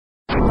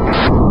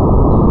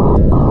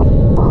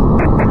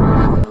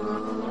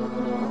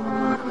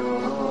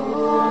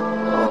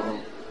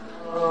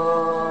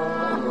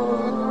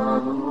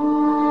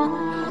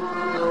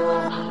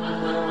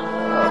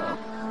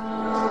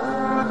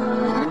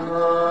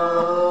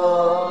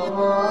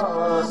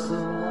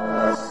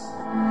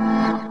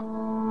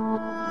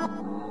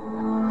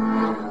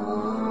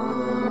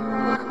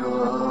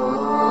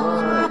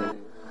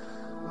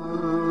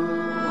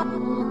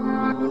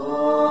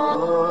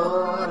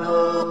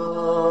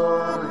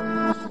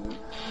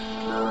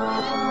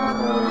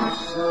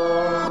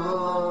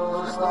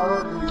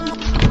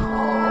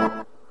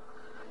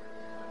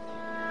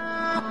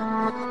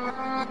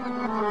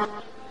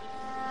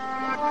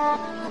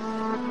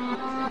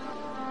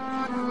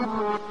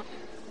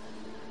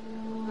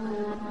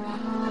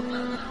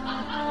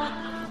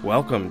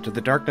Welcome to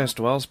the Darkness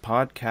Dwells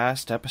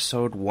podcast,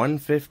 episode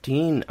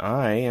 115.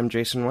 I am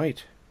Jason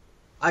White.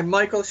 I'm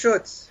Michael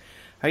Schutz.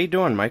 How you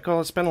doing,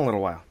 Michael? It's been a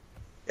little while.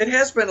 It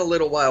has been a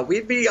little while.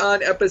 We'd be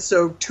on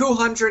episode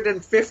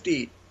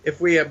 250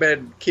 if we have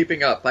been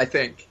keeping up, I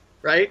think.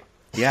 Right?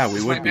 Yeah,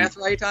 we would my be. Math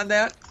right on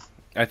that?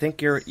 I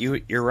think you're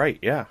right,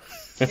 yeah.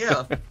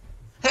 Yeah.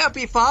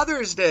 Happy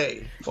Father's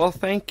Day! Well,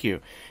 thank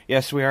you.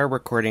 Yes, we are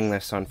recording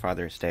this on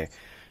Father's Day.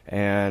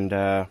 And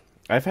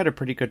I've had a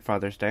pretty good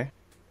Father's Day.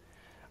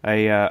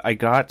 I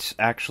got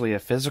actually a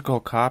physical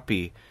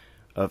copy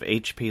of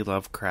H.P.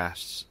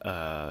 Lovecraft's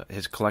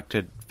his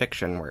collected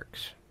fiction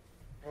works.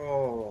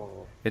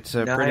 Oh, it's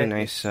a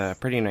nice.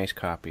 pretty nice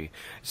copy.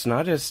 It's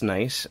not as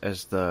nice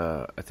as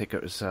I think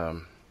it was.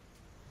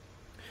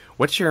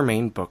 What's your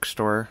main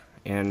bookstore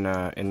in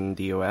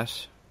the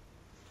U.S.?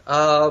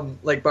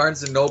 Like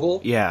Barnes and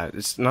Noble. Yeah,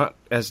 it's not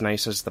as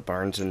nice as the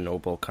Barnes and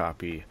Noble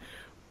copy,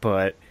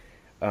 but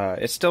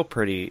it's still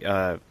pretty.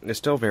 It's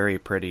still very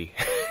pretty.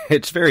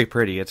 It's very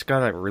pretty. It's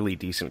got a really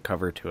decent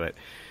cover to it.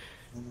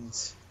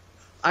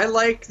 I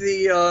like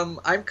the,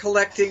 I'm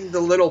collecting the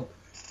little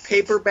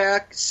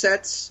paperback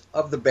sets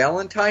of the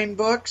Ballantine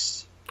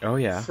books. Oh,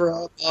 yeah.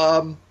 From,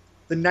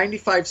 the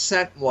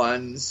 95-cent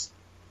ones.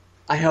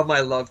 I have my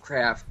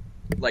Lovecraft,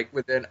 like,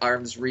 within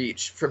arm's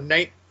reach. From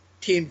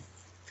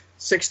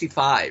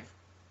 1965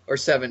 or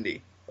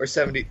 70. Or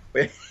 70.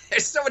 There's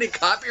so many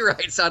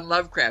copyrights on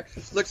Lovecraft.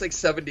 It looks like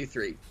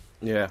 73.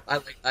 Yeah.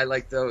 I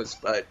like those,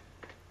 but...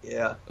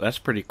 Yeah. That's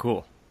pretty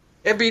cool.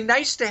 It'd be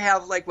nice to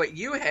have, like, what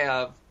you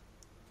have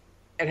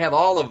and have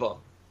all of them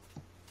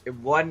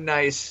in one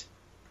nice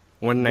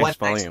volume.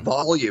 Nice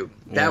volume.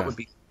 Yeah.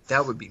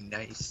 That would be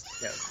nice.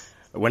 Yeah.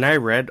 When I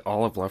read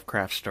all of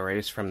Lovecraft's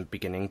stories from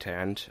beginning to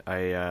end,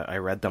 I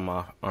read them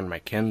off on my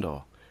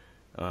Kindle.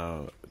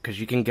 Because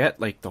you can get,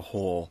 like, the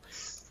whole...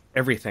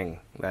 everything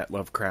that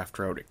Lovecraft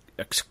wrote,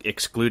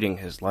 excluding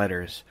his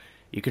letters.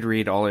 You could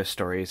read all his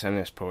stories and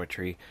his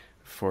poetry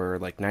for,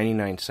 like,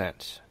 99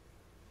 cents.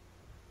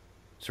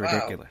 It's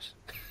ridiculous.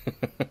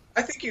 Wow.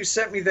 I think you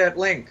sent me that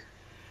link.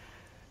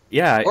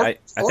 Yeah, I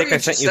think I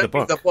sent you the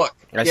book.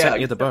 I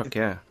sent you the book,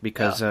 yeah,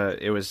 because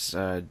it was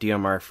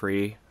DMR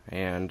free,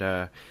 and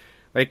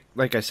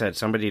like I said,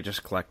 somebody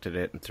just collected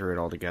it and threw it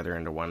all together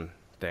into one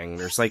thing.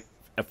 There's like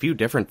a few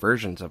different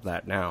versions of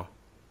that now.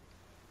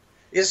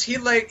 Is he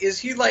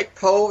like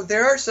Poe?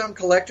 There are some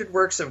collected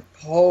works of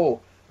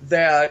Poe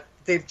that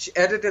they've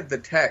edited the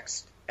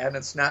text, and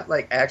it's not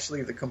like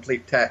actually the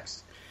complete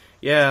text.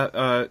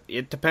 Yeah,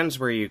 it depends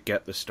where you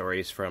get the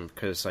stories from,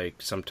 because,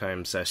 like,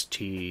 sometimes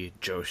S.T.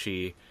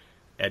 Joshi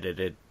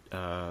edited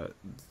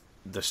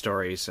the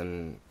stories,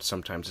 and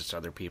sometimes it's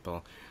other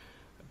people.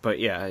 But,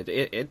 yeah,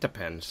 it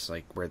depends,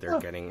 like, where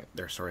they're getting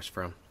their source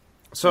from.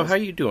 So, how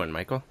you doing,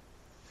 Michael?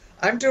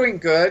 I'm doing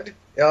good.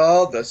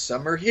 Oh, the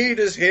summer heat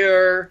is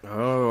here.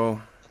 Oh,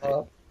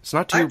 it's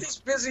not too... I'm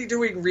just busy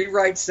doing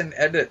rewrites and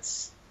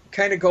edits,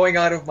 kind of going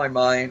out of my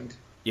mind.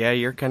 Yeah,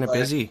 you're kind of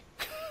busy.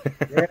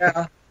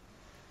 Yeah.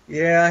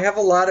 Yeah, I have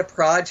a lot of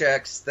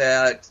projects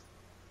that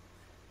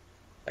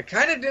I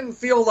kind of didn't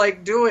feel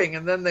like doing,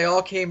 and then they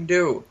all came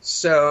due.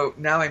 So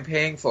now I'm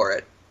paying for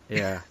it.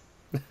 Yeah.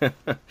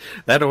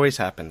 That always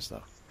happens,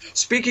 though.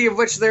 Speaking of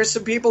which, there's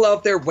some people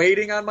out there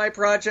waiting on my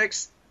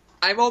projects.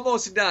 I'm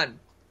almost done,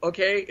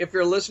 okay? If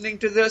you're listening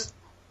to this,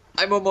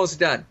 I'm almost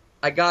done.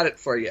 I got it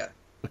for you.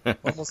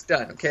 Almost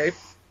done, okay?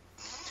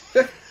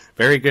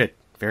 Very good.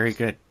 Very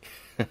good.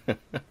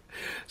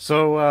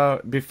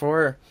 So,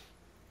 before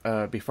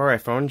I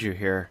phoned you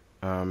here,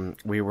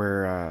 we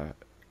were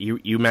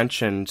you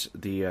mentioned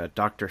the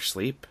Dr.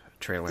 Sleep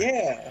trailer.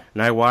 Yeah.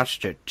 And I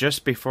watched it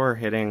just before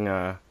hitting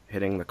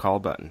the call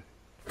button.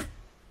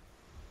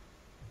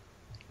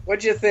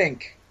 What'd you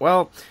think?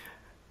 Well,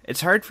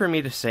 it's hard for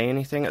me to say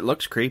anything. It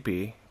looks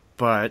creepy,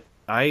 but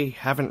I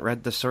haven't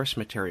read the source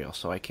material,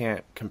 so I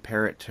can't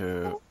compare it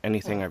to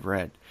anything I've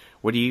read.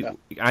 What do you?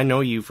 Yeah. I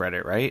know you've read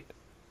it, right?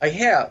 I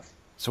have.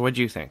 So what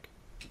do you think?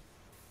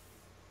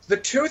 The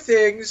two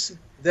things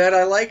that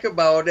I like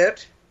about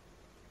it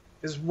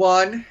is,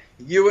 one,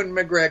 Ewan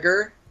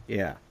McGregor.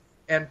 Yeah.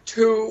 And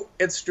two,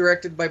 it's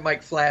directed by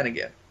Mike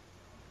Flanagan.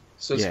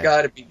 So it's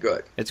got to be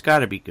good. It's got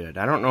to be good.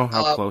 I don't know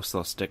how close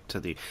they'll stick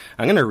to the...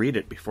 I'm going to read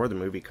it before the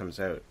movie comes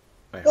out.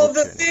 I Well, hope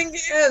the to. thing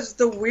is,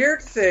 the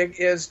weird thing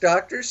is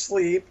Doctor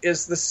Sleep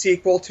is the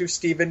sequel to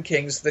Stephen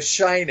King's The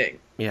Shining.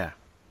 Yeah.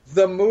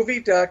 The movie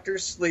Doctor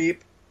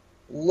Sleep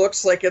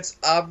looks like it's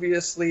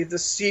obviously the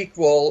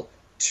sequel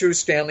to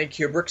Stanley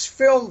Kubrick's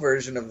film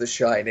version of The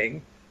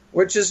Shining,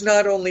 which is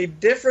not only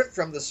different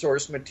from the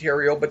source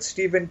material, but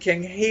Stephen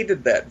King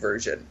hated that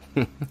version.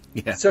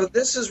 Yeah. So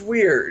this is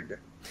weird.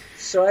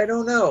 So I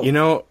don't know. You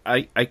know,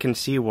 I can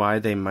see why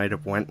they might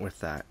have went with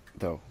that,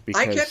 though.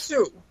 I get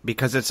to.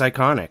 Because it's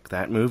iconic,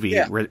 that movie,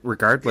 Yeah.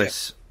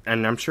 regardless. Yeah.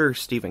 And I'm sure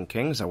Stephen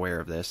King's aware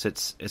of this.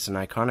 It's an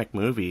iconic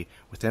movie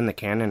within the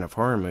canon of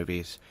horror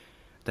movies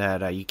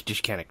that you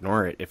just can't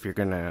ignore it. If you're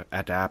going to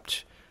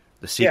adapt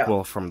the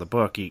sequel from the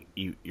book,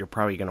 you're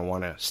probably going to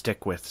want to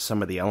stick with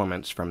some of the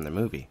elements from the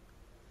movie.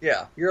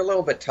 Yeah, you're a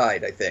little bit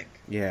tied, I think.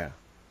 Yeah.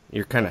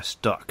 You're kind of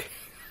stuck.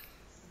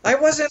 I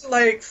wasn't,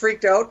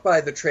 freaked out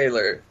by the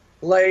trailer.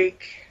 I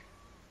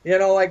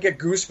get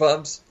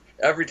goosebumps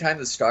every time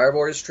the Star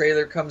Wars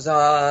trailer comes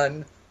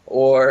on,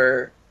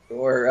 or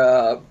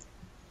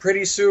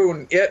pretty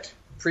soon It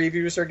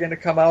previews are going to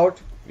come out,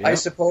 I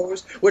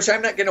suppose, which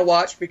I'm not going to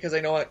watch because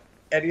I don't want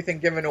anything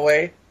given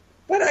away.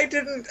 But I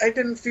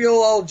didn't feel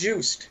all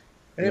juiced.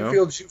 I didn't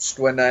feel juiced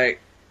when I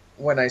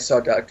saw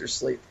Doctor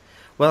Sleep.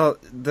 Well,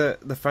 the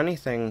funny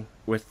thing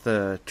with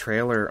the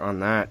trailer on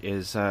that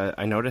is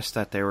I noticed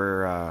that they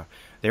were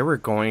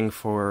trying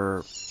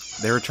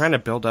to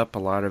build up a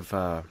lot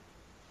of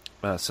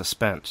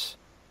suspense.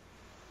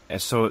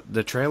 And so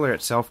the trailer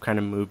itself kind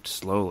of moved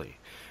slowly.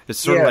 It's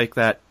sort of like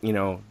that,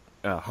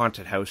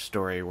 haunted house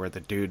story where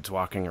the dude's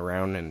walking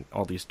around in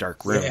all these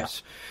dark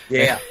rooms.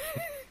 Yeah.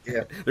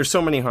 Yeah. There's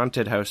so many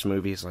haunted house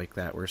movies like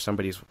that where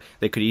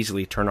they could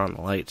easily turn on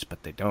the lights,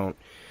 but they don't.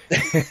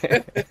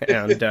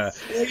 And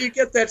well, you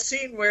get that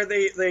scene where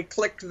they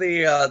click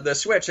the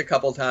switch a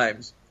couple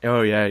times.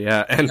 Oh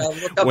yeah, and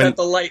look up at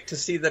the light to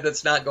see that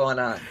it's not going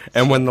on.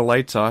 And when the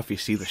light's off, you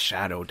see the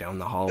shadow down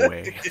the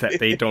hallway that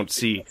they don't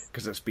see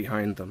because it's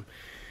behind them.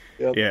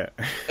 Yep. Yeah.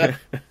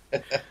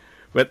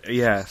 But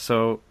yeah,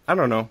 so I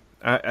don't know.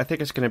 I think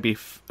it's going to be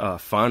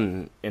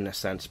fun in a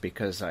sense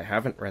because I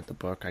haven't read the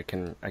book. I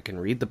can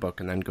read the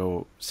book and then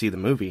go see the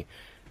movie,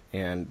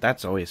 and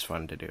that's always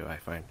fun to do, I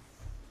find.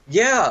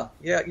 Yeah.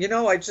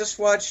 I just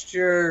watched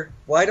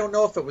I don't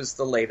know if it was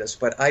the latest,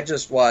 but I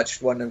just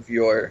watched one of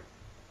your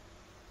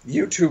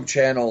YouTube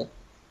channel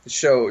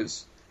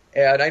shows,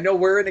 and I know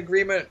we're in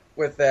agreement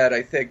with that.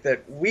 I think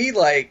that we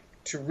like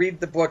to read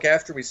the book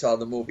after we saw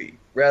the movie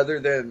rather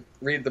than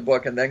read the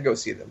book and then go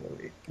see the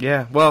movie.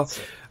 Yeah, well,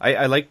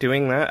 I like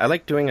doing that. I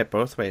like doing it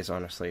both ways,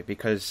 honestly,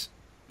 because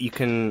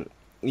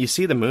you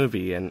see the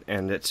movie and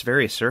it's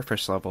very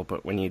surface level,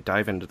 but when you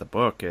dive into the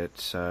book,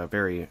 it's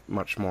very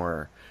much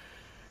more,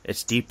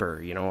 it's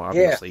deeper,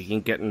 obviously. Yeah.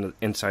 You can get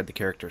inside the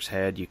character's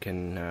head, you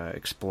can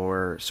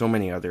explore so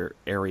many other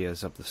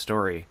areas of the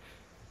story.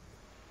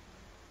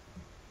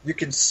 You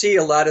can see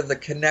a lot of the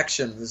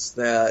connections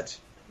that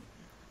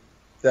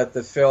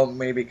the film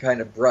maybe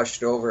kind of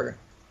brushed over.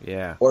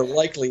 Yeah. Or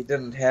likely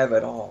didn't have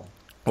at all.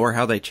 Or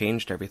how they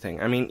changed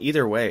everything. I mean,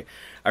 either way.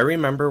 I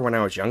remember when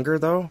I was younger,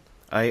 though,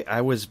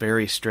 I was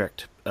very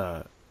strict.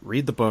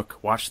 Read the book,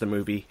 watch the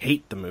movie,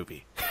 hate the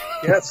movie.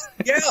 Yes.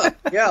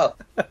 Yeah.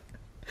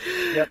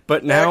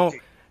 But now...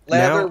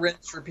 Lather,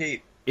 rinse,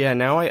 repeat. Yeah,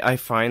 now I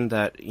find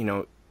that,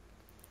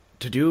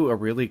 to do a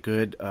really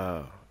good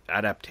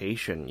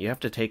adaptation, you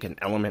have to take an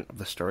element of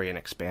the story and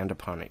expand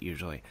upon it,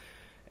 usually.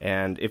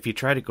 And if you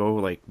try to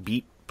go,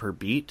 beat per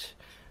beat,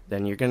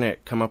 then you're going to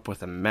come up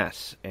with a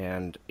mess.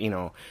 And,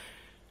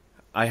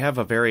 I have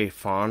a very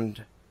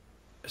fond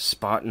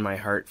spot in my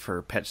heart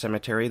for Pet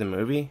Sematary, the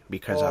movie,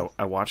 because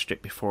I watched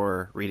it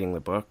before reading the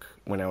book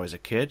when I was a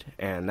kid,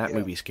 and that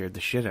movie scared the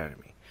shit out of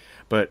me.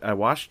 But I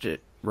watched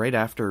it right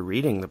after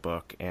reading the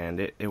book, and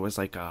it was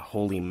like a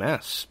holy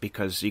mess,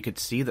 because you could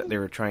see that they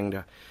were trying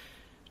to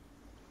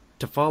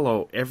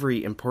follow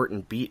every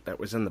important beat that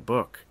was in the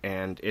book,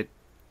 and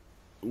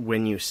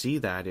when you see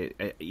that, do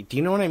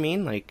you know what I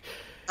mean?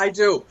 I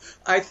do.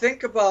 I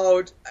think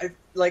about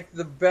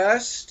the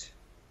best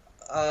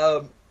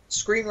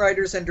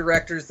screenwriters and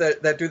directors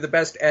that do the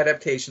best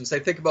adaptations. I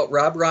think about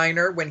Rob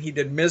Reiner when he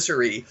did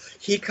Misery.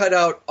 He cut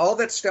out all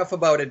that stuff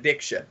about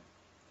addiction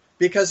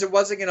because it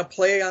wasn't going to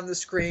play on the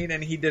screen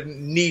and he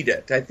didn't need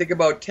it. I think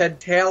about Ted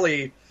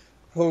Talley,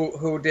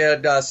 who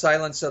did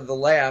Silence of the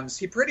Lambs.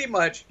 He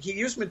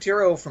used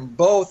material from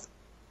both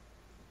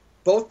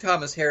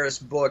Thomas Harris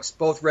books,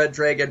 both Red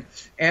Dragon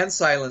and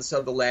Silence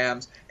of the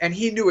Lambs, and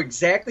he knew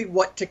exactly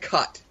what to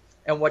cut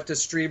and what to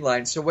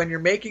streamline. So when you're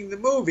making the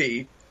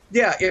movie,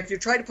 if you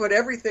try to put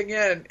everything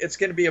in, it's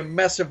going to be a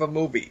mess of a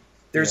movie.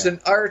 There's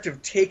an art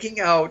of taking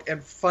out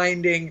and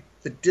finding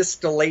the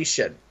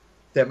distillation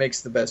that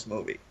makes the best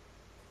movie.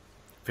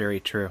 Very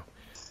true.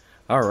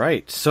 All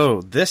right,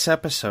 so this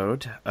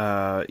episode,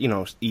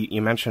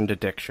 you mentioned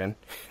addiction.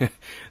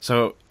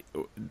 So...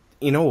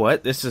 You know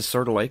what? This is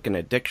sort of like an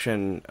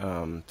addiction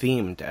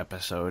themed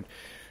episode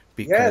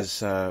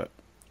because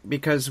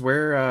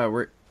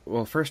we're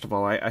well. First of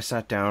all, I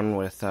sat down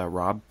with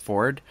Rob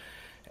Ford,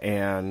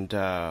 and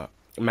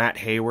Matt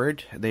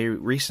Hayward. They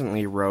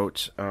recently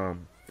wrote A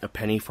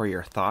Penny for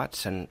Your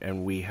Thoughts,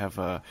 and we have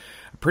a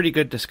pretty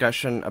good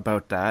discussion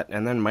about that.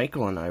 And then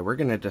Michael and I, we're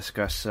going to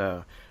discuss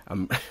a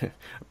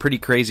pretty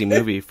crazy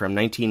movie from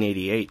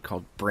 1988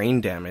 called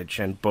Brain Damage,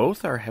 and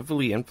both are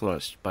heavily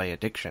influenced by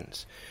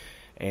addictions.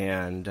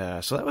 And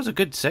so that was a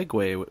good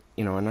segue,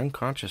 an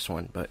unconscious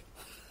one, but...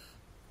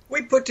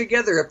 We put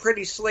together a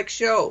pretty slick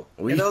show.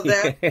 You know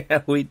that?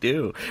 Yeah, we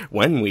do.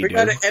 When we do. We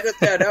got to edit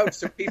that out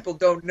so people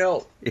don't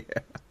know. Yeah.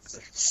 It's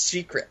a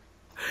secret.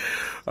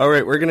 All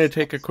right, we're going to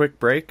take a quick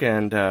break,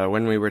 and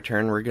when we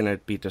return, we're going to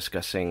be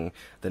discussing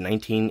the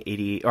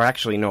 1980... Or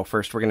actually, no,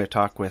 first we're going to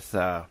talk with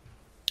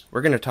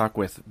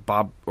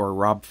Bob or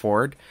Rob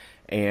Ford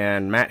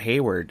and Matt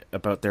Hayward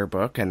about their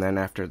book, and then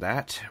after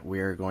that,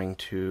 we're going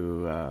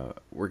to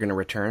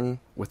return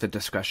with a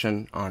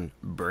discussion on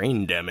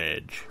brain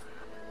damage.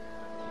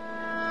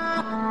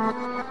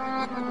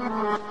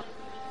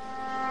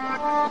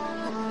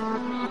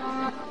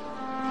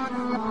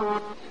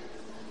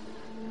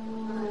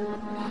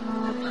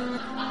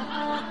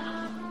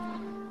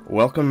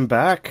 Welcome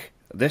back.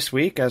 This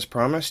week, as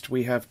promised,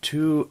 we have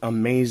two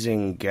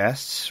amazing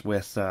guests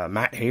with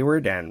Matt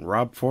Hayward and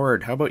Rob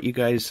Ford. How about you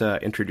guys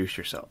introduce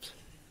yourselves?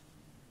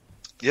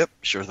 Yep,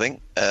 sure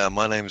thing.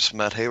 My name's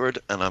Matt Hayward,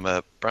 and I'm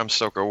a Bram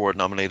Stoker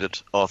Award-nominated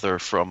author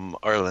from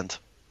Ireland.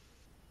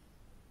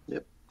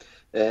 Yep.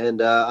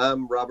 And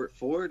I'm Robert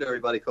Ford.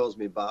 Everybody calls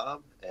me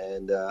Bob,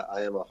 and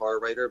I am a horror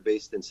writer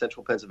based in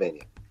central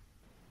Pennsylvania.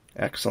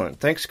 Excellent.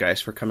 Thanks, guys,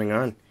 for coming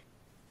on.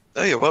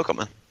 Oh, you're welcome,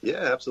 man.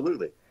 Yeah,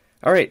 absolutely.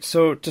 All right,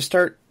 so to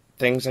start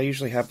things, I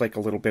usually have like a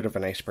little bit of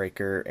an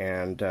icebreaker,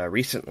 and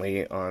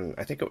recently on,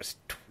 I think it was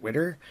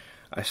Twitter,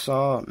 I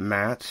saw,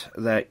 Matt,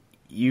 that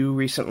you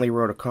recently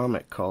wrote a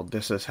comic called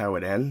This Is How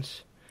It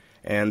Ends,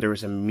 and there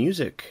was a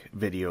music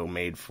video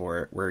made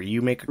for it where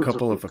you make a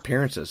couple of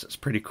appearances. It's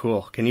pretty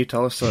cool. Can you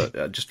tell us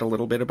just a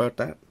little bit about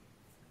that?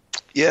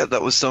 Yeah,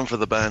 that was done for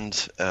the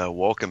band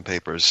Walking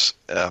Papers.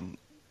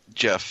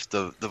 Jeff,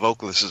 the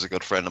vocalist, is a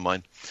good friend of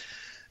mine,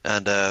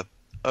 and I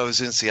was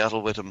in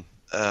Seattle with him.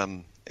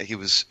 He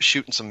was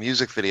shooting some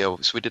music video,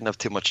 so we didn't have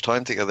too much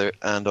time together,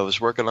 and I was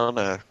working on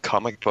a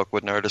comic book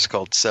with an artist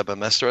called Seba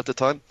Mester at the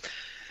time.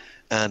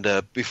 And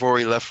before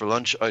he left for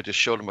lunch, I just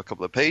showed him a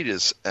couple of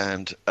pages,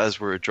 and as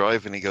we were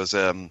driving, he goes,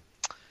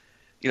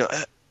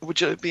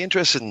 would you be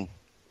interested in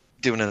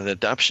doing an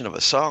adaptation of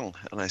a song?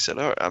 And I said,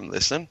 all right, I'm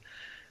listening.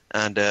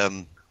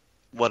 And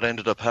what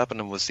ended up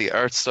happening was the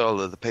art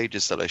style of the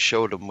pages that I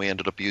showed him, we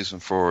ended up using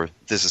for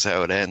This Is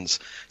How It Ends.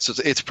 So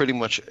it's pretty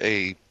much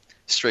a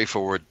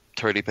straightforward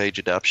 30-page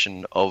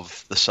adaptation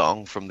of the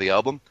song from the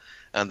album,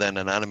 and then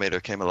an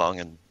animator came along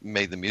and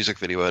made the music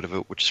video out of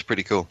it, which is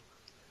pretty cool.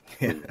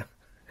 Yeah,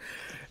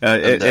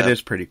 it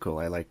is pretty cool.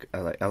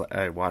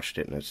 I watched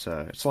it, and it's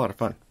a lot of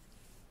fun.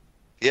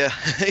 Yeah,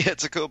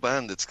 it's a cool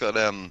band. It's got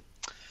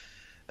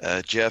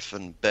Jeff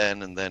and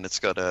Ben, and then it's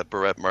got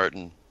Barrett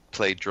Martin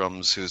played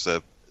drums, who's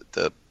the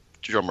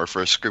drummer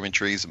for Screaming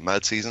Trees and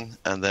Mad Season,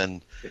 and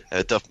then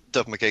Duff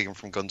McKagan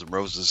from Guns N'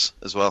 Roses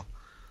as well.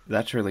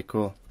 That's really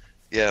cool.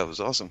 Yeah, it was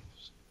awesome.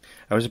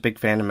 I was a big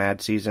fan of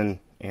Mad Season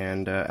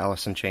and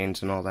Alice in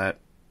Chains and all that.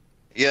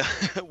 Yeah,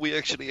 we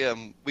actually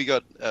we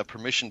got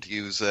permission to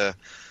use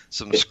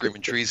some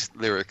Screaming Trees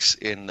lyrics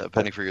in A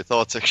Penny for Your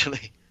Thoughts,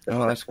 actually.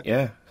 Oh,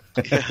 yeah.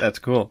 That's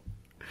cool.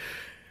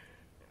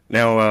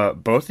 Now,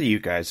 both of you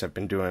guys have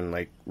been doing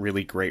like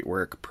really great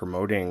work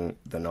promoting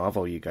the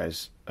novel you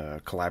guys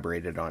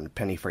collaborated on,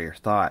 Penny for Your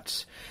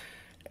Thoughts.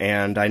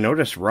 And I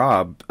noticed,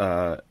 Rob,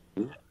 I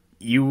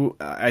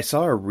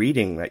saw a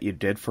reading that you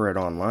did for it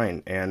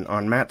online, and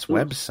on Matt's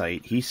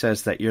website, he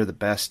says that you're the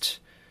best,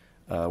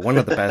 one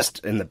of the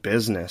best in the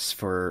business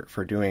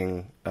for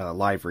doing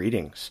live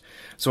readings.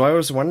 So I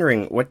was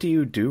wondering, what do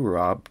you do,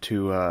 Rob,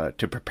 to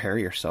prepare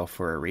yourself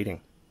for a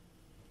reading?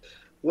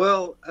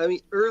 Well, I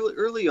mean,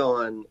 early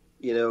on,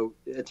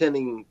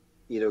 attending,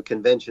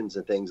 conventions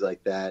and things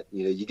like that,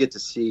 you get to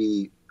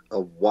see a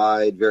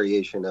wide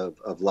variation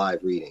of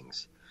live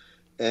readings.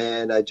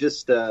 And I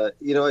just, I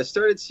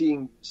started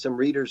seeing some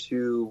readers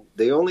who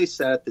they only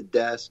sat at the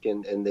desk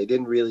and they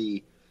didn't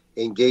really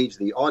engage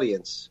the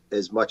audience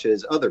as much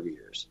as other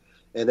readers.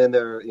 And then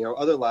there are,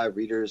 other live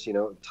readers,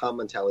 Tom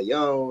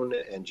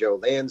Monteleone and Joe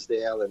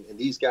Lansdale. And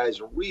these guys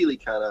really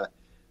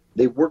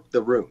they worked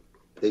the room.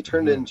 They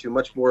turned it into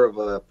much more of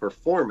a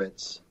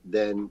performance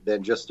than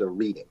just a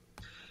reading.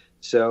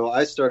 So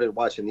I started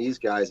watching these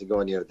guys and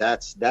going,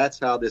 that's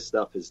how this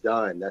stuff is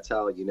done. That's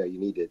how, you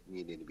need to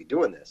be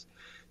doing this.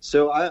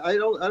 So I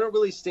don't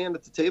really stand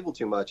at the table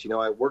too much.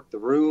 I work the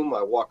room,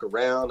 I walk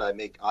around, I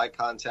make eye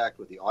contact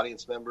with the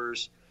audience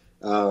members.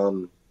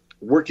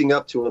 Working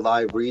up to a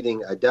live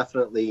reading, I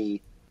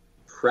definitely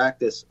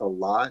practice a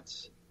lot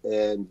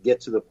and get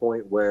to the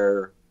point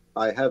where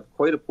I have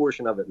quite a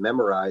portion of it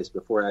memorized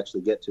before I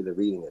actually get to the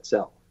reading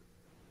itself.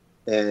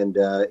 And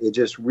it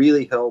just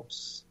really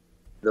helps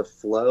the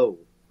flow,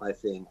 I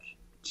think,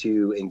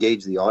 to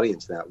engage the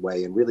audience that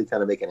way and really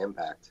kind of make an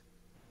impact.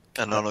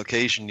 And on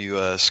occasion,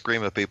 you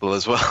scream at people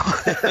as well.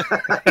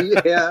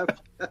 Yeah.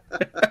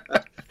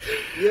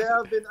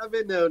 Yeah, I've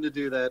been known to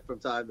do that from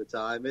time to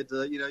time. It's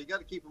you know, you got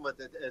to keep them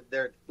at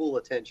their full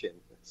attention,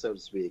 so to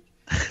speak.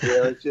 You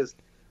know, it's just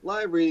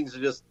live readings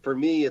are just, for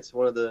me, it's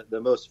one of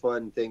the most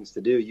fun things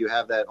to do. You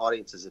have that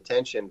audience's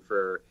attention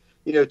for,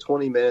 you know,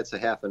 20 minutes, a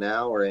half an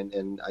hour,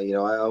 and you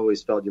know, I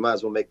always felt you might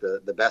as well make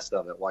the best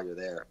of it while you're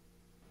there.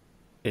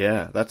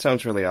 Yeah, that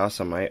sounds really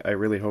awesome. I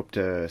really hope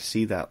to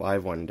see that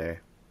live one day.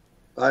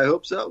 I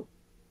hope so.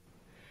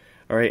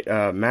 All right,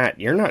 Matt,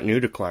 you're not new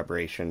to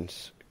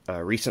collaborations.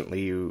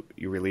 Recently, you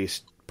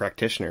released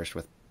Practitioners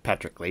with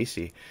Patrick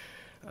Lacey.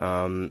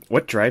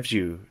 What drives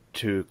you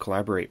to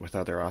collaborate with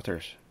other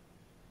authors?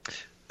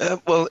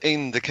 Well,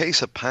 in the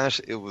case of Pat,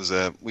 it was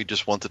we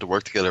just wanted to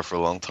work together for a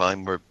long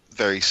time. We're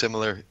very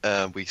similar.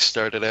 We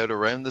started out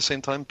around the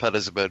same time. Pat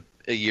is about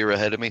a year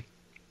ahead of me.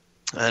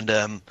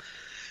 And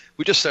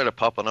we just started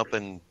popping up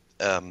in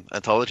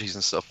anthologies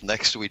and stuff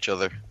next to each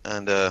other.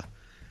 And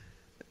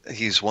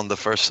he's one of the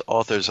first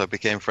authors I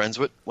became friends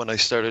with when I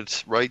started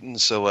writing.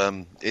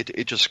 So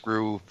it just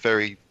grew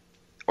very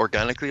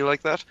organically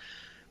like that.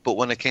 But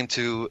when it came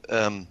to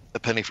A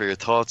Penny for Your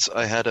Thoughts,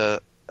 I had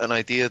an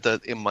idea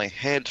that in my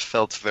head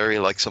felt very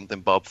like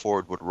something Bob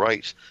Ford would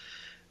write.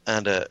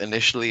 And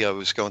initially I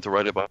was going to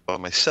write it by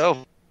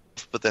myself,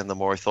 but then the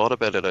more I thought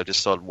about it, I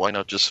just thought, why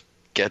not just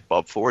get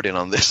Bob Ford in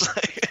on this?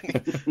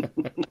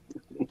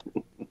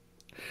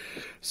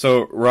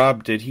 So,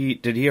 Rob, did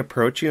he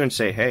approach you and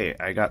say, "Hey,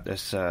 I got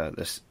this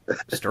this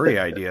story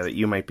idea that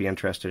you might be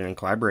interested in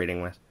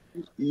collaborating with"?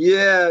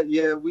 Yeah.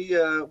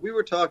 We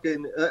were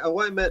talking.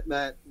 I met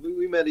Matt.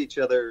 We met each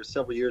other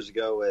several years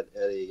ago at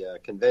a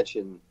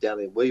convention down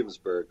in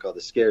Williamsburg called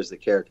the Scares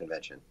That Care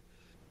Convention,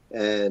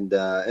 and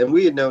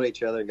we had known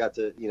each other and got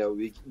to, you know,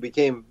 we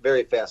became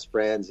very fast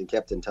friends and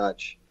kept in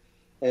touch.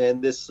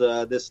 And this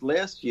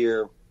last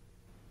year,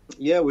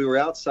 yeah, we were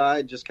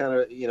outside just kind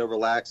of, you know,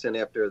 relaxing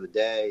after the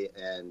day,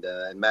 and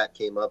Matt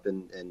came up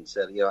and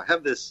said, you know, I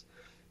have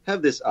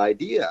this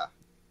idea.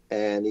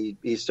 And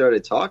he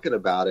started talking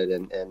about it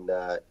and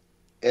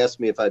asked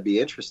me if I'd be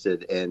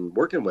interested in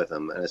working with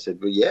him. And I said,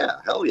 well, yeah,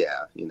 hell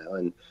yeah. You know,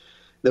 and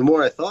the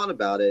more I thought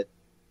about it,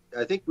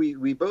 I think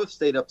we both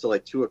stayed up till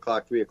like 2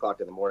 o'clock, 3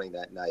 o'clock in the morning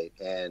that night.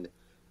 And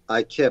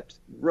I kept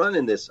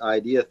running this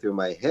idea through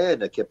my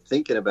head. I kept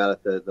thinking about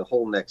it the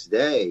whole next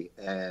day.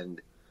 And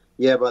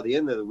yeah, by the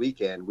end of the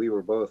weekend, we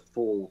were both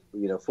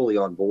fully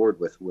on board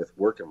with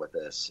working with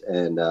this.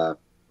 And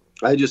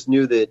I just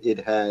knew that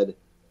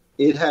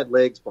it had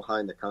legs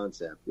behind the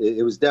concept.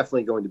 It was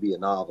definitely going to be a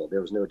novel.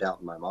 There was no doubt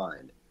in my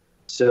mind.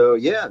 So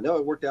yeah, no,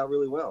 it worked out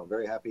really well. I'm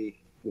very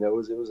happy. You know,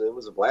 it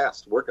was a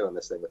blast working on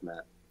this thing with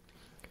Matt.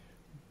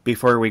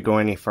 Before we go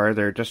any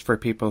farther, just for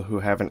people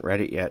who haven't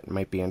read it yet,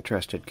 might be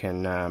interested,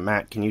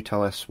 Matt, can you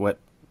tell us what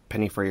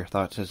Penny for Your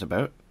Thoughts is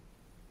about?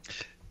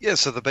 Yeah,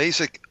 so the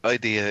basic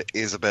idea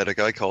is about a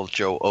guy called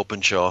Joe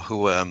Openshaw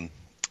who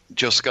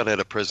just got out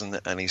of prison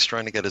and he's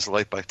trying to get his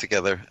life back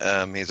together.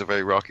 He has a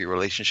very rocky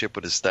relationship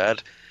with his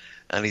dad,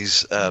 and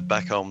he's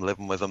back home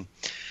living with him.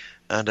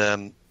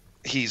 And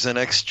he's an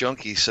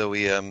ex-junkie, so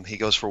he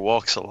goes for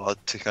walks a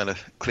lot to kind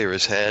of clear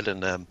his head,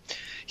 and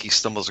he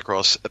stumbles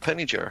across a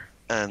penny jar.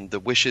 And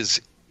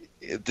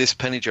this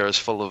penny jar is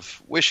full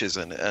of wishes,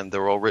 and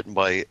they're all written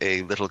by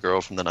a little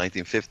girl from the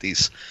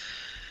 1950s.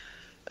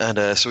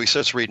 And so he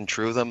starts reading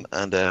through them,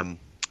 and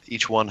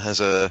each one has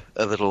a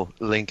little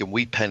Lincoln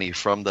Wheat penny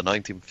from the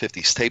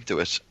 1950s taped to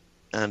it.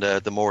 And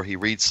the more he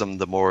reads them,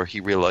 the more he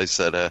realizes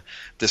that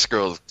this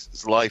girl's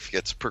life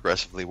gets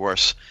progressively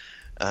worse.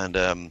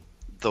 And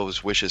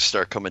those wishes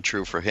start coming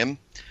true for him.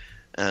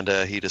 And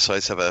he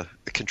decides to have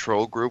a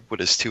control group with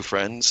his two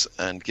friends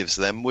and gives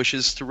them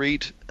wishes to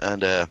read.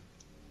 And the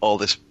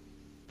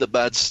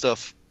bad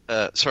stuff,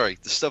 the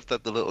stuff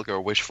that the little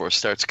girl wished for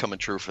starts coming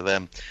true for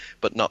them,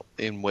 but not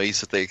in ways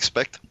that they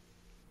expect.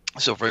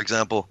 So, for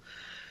example,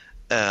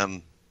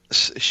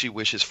 she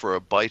wishes for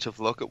a bite of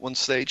luck at one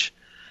stage.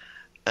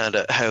 And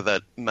how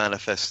that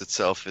manifests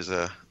itself is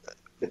a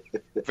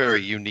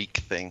very unique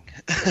thing.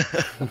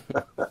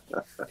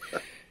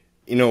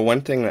 You know,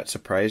 one thing that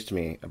surprised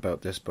me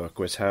about this book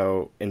was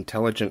how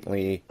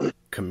intelligently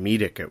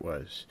comedic it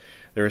was.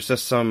 There was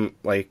just some,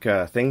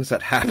 things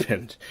that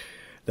happened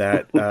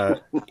that,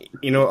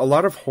 you know, a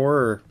lot of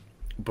horror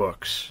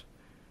books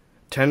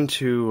tend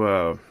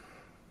to,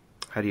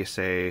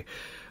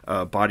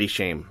 body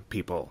shame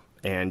people.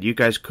 And you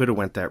guys could have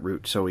went that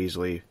route so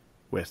easily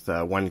with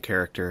one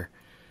character,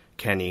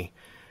 Kenny,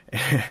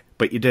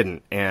 but you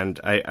didn't, and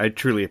I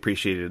truly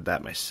appreciated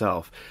that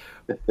myself.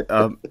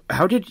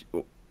 How did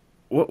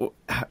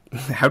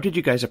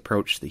you guys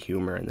approach the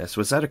humor in this?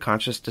 Was that a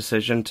conscious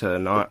decision to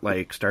not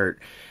start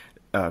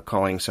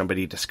calling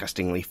somebody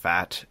disgustingly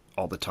fat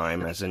all the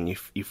time, as in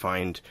you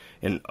find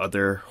in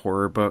other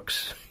horror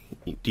books?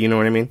 Do you know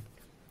what I mean?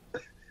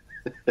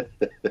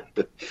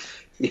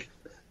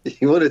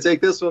 You want to take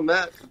this one,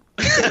 Matt?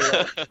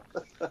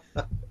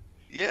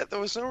 Yeah, there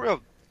was no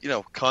real,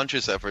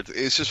 conscious effort.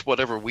 It's just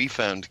whatever we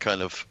found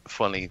kind of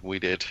funny, we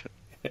did.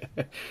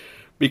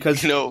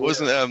 Because, it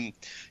wasn't,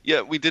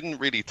 we didn't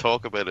really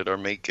talk about it or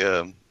make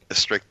a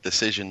strict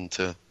decision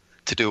to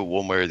to do it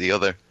one way or the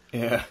other.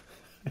 Yeah.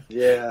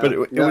 Yeah. But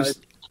it was.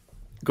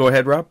 Go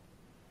ahead, Rob.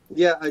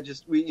 Yeah,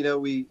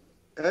 we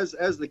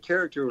as the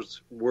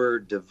characters were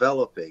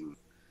developing,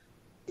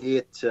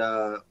 we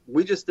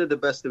just did the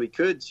best that we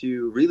could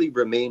to really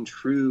remain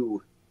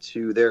true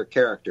to their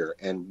character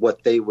and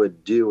what they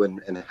would do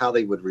and how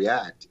they would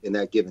react in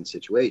that given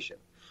situation.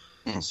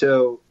 Mm.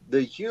 So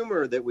the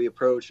humor that we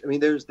approach, I mean,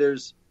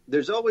 there's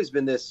always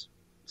been this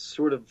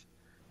sort of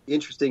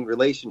interesting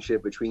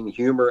relationship between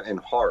humor and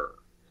horror.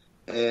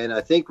 And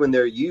I think when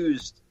they're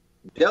used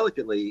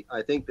delicately,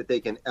 I think that they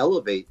can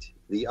elevate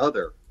the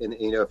other,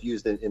 if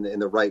used in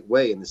the right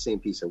way in the same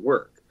piece of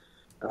work.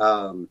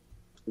 A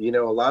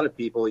lot of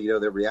people,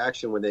 their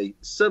reaction when they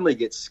suddenly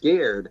get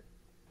scared,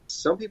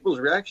 some people's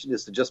reaction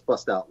is to just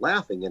bust out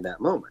laughing in that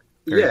moment.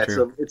 Very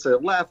true. It's a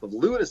laugh of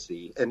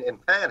lunacy and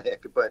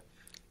panic, but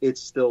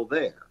it's still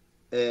there.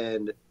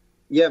 And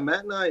yeah,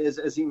 Matt and I,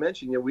 as he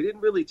mentioned, we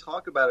didn't really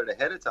talk about it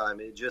ahead of time.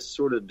 It just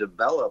sort of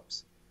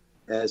develops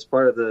as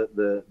part of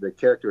the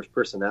character's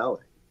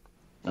personality.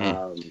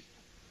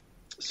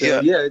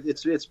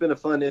 It's been a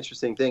fun,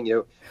 interesting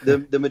thing.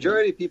 The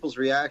majority of people's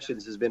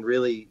reactions has been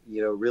really,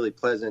 really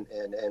pleasant,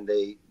 and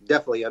they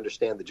definitely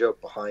understand the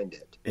joke behind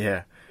it.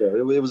 Yeah.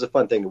 So it was a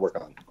fun thing to work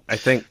on. I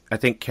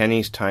think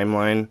Kenny's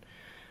timeline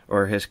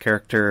or his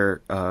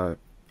character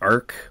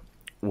arc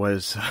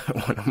was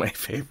one of my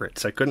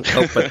favorites. I couldn't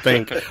help but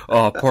think,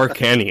 oh, poor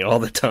Kenny all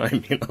the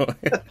time,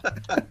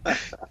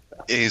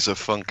 He's a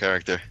fun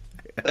character.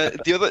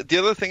 The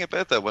other thing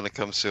about that when it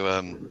comes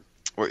to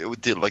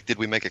did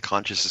we make a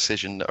conscious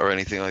decision or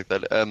anything like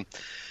that?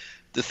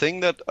 The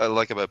thing that I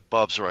like about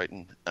Bob's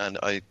writing, and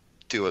I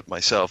do it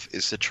myself,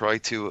 is to try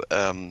to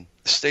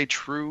stay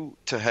true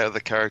to how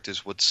the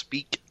characters would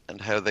speak and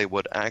how they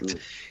would act,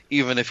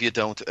 even if you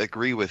don't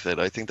agree with it.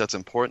 I think that's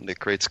important. It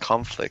creates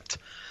conflict.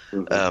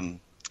 Mm-hmm.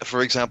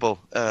 For example,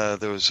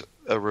 there was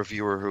a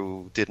reviewer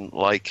who didn't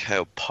like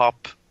how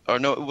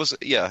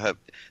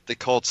they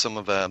called some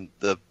of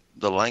the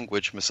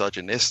language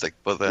misogynistic,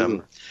 but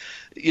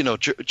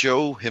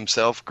Joe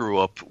himself grew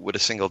up with a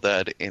single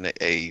dad in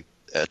a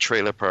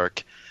trailer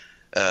park.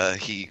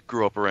 He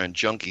grew up around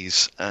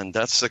junkies, and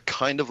that's the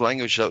kind of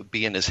language that would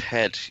be in his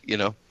head,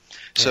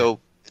 So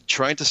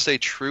trying to stay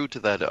true to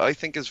that, I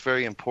think, is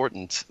very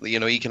important.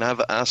 You can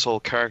have asshole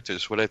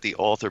characters without the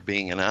author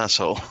being an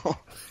asshole.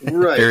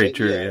 Right. Very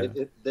true,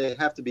 yeah. They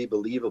have to be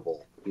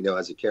believable,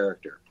 as a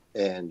character.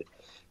 And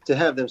to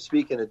have them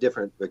speak in a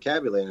different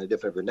vocabulary and a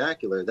different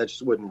vernacular, that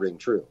just wouldn't ring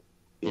true,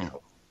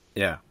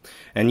 Yeah.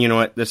 And you know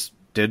what? This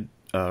did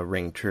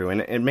ring true. And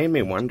it made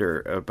me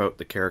wonder about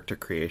the character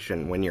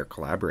creation when you're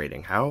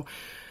collaborating.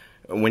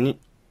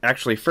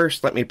 Actually,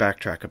 first, let me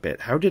backtrack a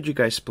bit. How did you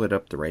guys split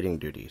up the writing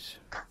duties?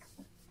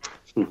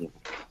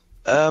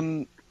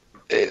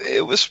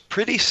 It was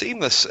pretty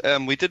seamless.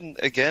 We didn't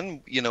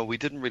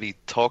really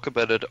talk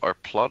about it or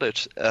plot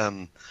it.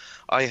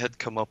 I had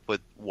come up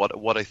with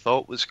what I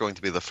thought was going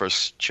to be the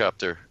first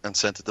chapter and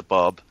sent it to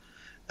Bob.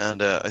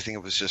 And I think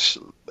it was just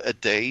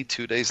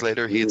 2 days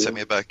later, he had sent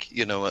me back,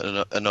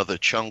 another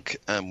chunk,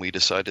 and we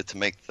decided to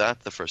make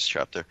that the first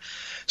chapter.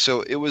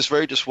 So it was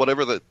very just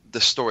whatever the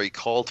story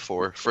called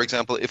for. For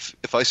example,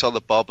 if I saw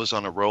that Bob was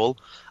on a roll,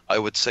 I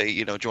would say, do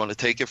you want to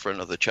take it for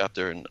another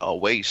chapter? And I'll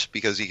wait,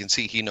 because you can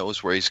see he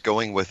knows where he's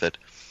going with it.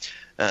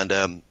 And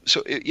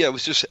it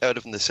was just out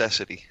of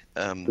necessity.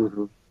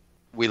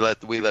 We let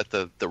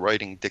the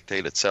writing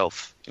dictate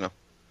itself,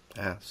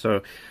 Yeah.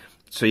 So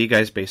you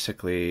guys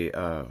basically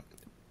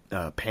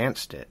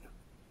pantsed it.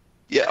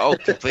 Yeah,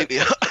 completely,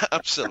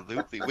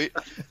 absolutely.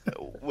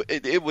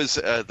 It was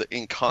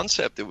in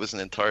concept, it was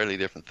an entirely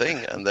different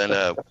thing, and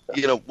then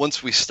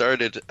once we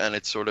started and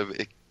it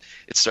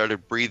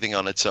started breathing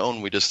on its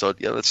own, we just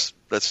thought, let's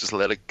just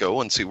let it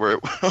go and see where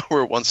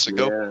it wants to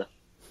go.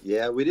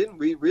 Yeah, we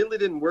really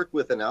didn't work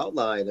with an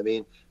outline. I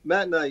mean,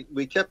 Matt and I,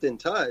 we kept in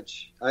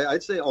touch.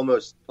 I'd say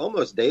almost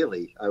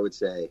daily, I would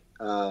say.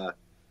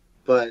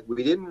 But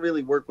we didn't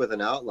really work with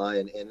an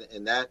outline,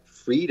 and that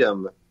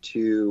freedom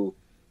to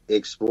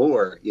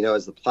explore,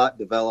 as the plot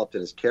developed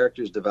and as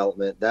characters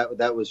development,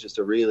 that was just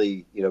a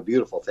really,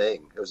 beautiful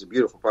thing. It was a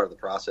beautiful part of the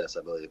process,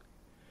 I believe.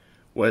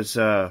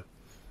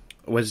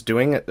 Was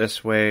doing it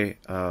this way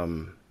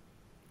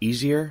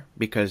easier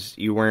because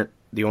you weren't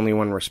the only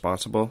one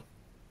responsible?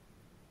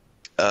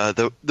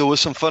 There was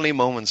some funny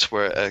moments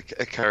where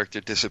a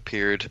character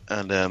disappeared,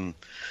 and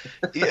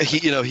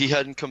he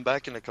hadn't come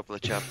back in a couple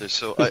of chapters.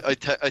 So I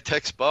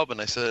text Bob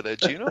and I said,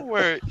 "Do you know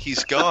where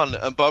he's gone?"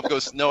 And Bob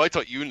goes, "No, I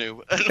thought you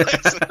knew."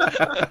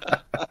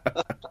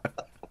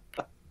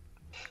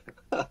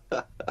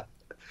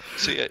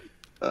 So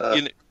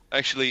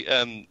actually,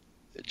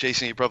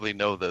 Jason, you probably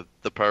know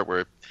the part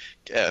where.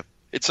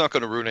 It's not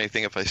going to ruin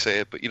anything if I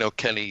say it, but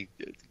Kenny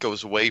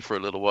goes away for a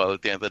little while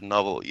at the end of the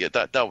novel. Yeah,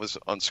 that was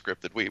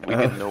unscripted. We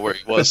didn't know where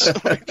he was.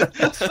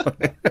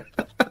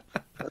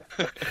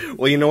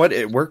 Well, you know what?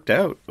 It worked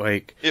out.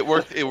 Like it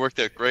worked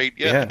out great.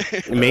 Yeah.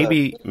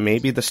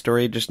 Maybe the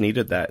story just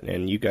needed that,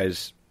 and you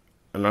guys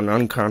on an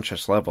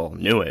unconscious level,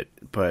 knew it,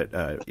 but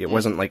it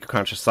wasn't like a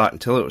conscious thought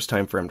until it was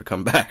time for him to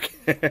come back.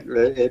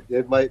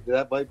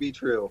 That might be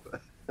true.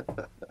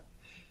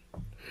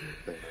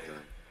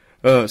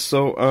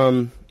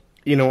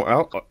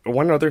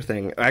 One other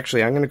thing.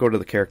 Actually, I'm going to go to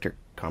the character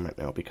comment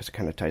now because it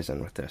kind of ties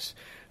in with this.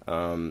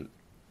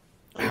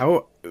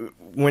 How,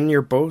 when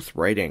you're both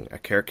writing a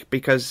character,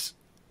 because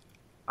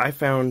I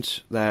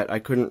found that I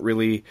couldn't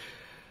really,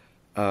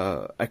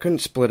 I couldn't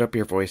split up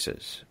your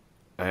voices.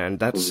 And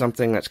that's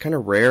something that's kind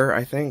of rare,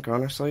 I think,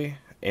 honestly,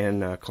 in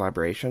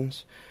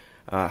collaborations.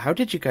 How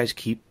did you guys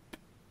keep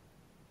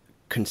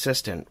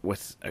consistent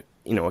with,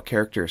 a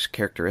character's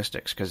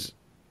characteristics? Because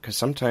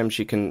sometimes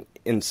you can,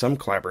 in some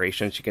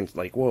collaborations, you can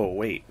like, whoa,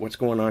 wait, what's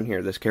going on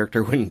here? This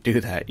character wouldn't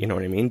do that, you know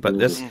what I mean? But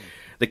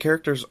the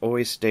characters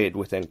always stayed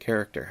within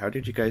character. How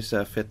did you guys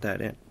fit that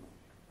in?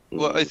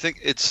 Well, I think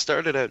it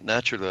started out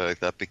naturally like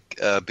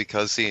that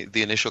because the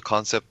initial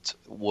concept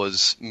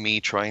was me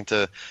trying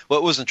to. Well,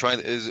 it wasn't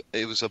trying to.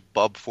 It was a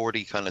Bob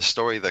Fordy kind of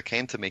story that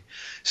came to me.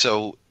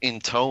 So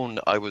in tone,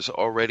 I was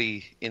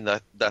already in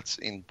that. That's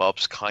in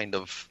Bob's kind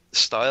of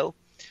style,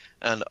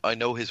 and I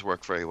know his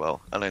work very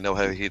well, and I know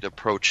how he'd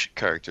approach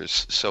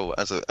characters. So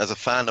as a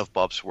fan of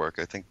Bob's work,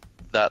 I think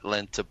that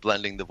lent to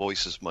blending the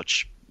voices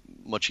much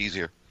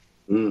easier.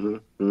 And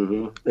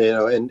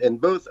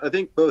both, I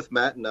think both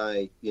Matt and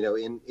I,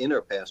 in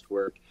our past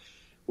work,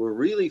 we're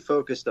really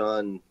focused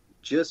on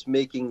just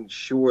making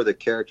sure the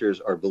characters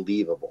are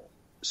believable.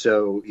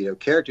 So,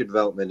 character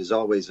development is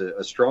always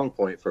a strong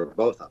point for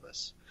both of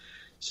us.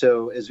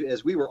 So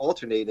as we were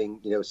alternating,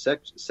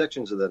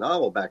 sections of the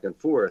novel back and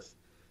forth,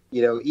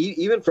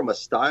 even from a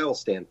style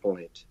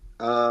standpoint,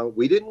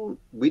 we didn't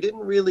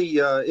really,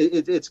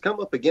 it's come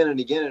up again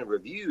and again in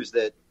reviews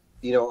that,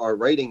 our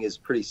writing is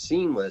pretty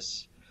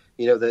seamless.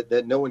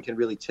 That no one can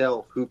really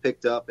tell who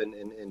picked up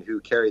and who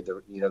carried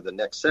the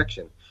next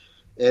section.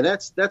 And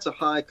that's a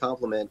high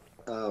compliment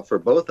for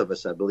both of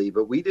us, I believe.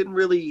 But we didn't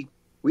really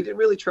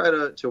try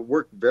to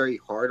work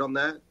very hard on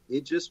that.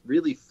 It just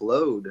really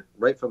flowed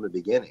right from the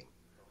beginning.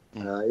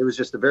 It was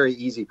just a very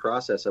easy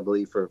process, I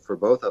believe, for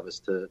both of us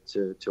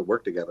to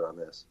work together on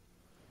this.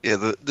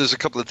 Yeah, there's a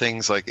couple of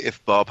things, like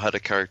if Bob had a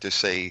character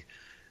say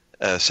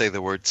the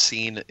word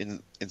scene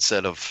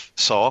instead of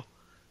saw,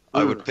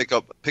 I would pick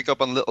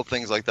up on little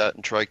things like that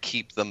and try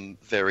keep them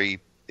very,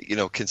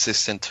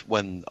 consistent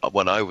when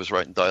I was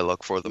writing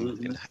dialogue for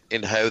them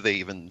in how they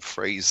even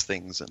phrase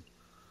things.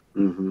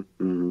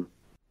 And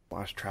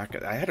lost track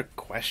of. I had a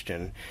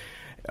question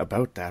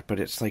about that, but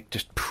it's like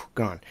just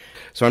gone.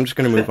 So I'm just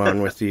going to move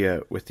on with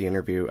the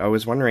interview. I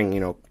was wondering,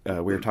 we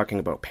were talking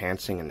about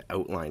pantsing and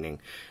outlining.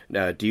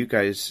 Do you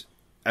guys,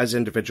 as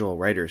individual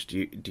writers,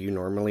 do you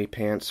normally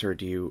pants or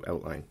do you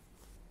outline?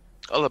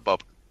 I'll let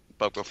Bob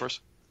go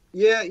first.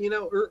 Yeah,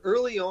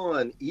 early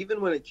on, even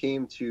when it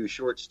came to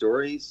short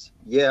stories,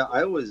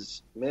 I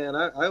was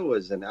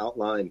an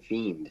outline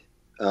fiend.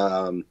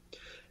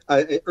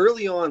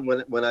 Early on,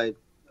 when I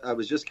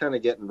was just kind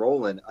of getting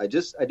rolling, I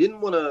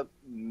didn't want to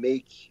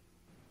make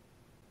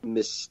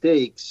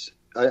mistakes.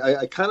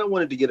 I kind of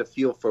wanted to get a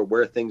feel for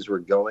where things were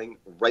going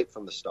right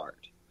from the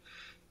start.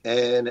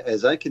 And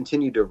as I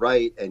continued to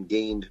write and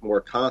gained more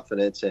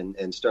confidence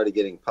and started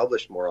getting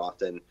published more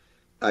often,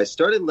 I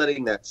started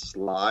letting that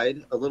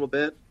slide a little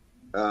bit.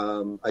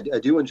 I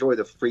do enjoy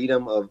the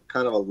freedom of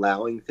kind of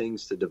allowing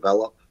things to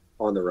develop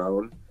on their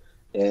own.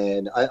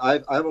 And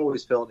I've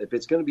always felt if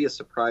it's going to be a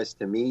surprise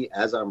to me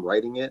as I'm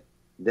writing it,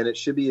 then it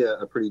should be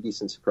a pretty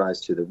decent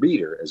surprise to the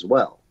reader as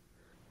well.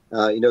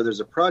 There's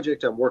a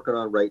project I'm working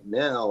on right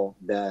now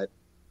that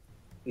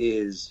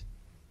is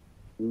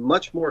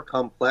much more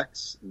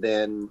complex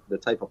than the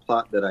type of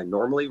plot that I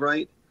normally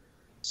write.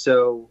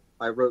 So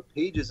I wrote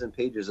pages and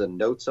pages of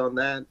notes on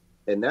that,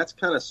 and that's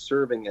kind of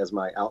serving as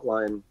my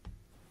outline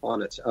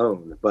on its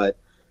own. But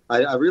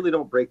I really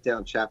don't break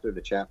down chapter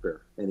to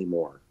chapter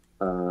anymore.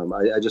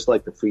 I just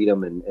like the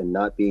freedom and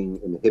not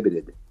being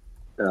inhibited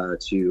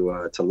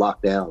to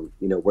lock down,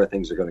 where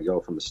things are going to go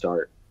from the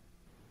start.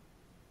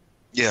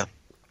 Yeah,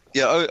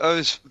 I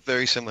was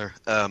very similar.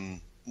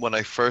 When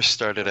I first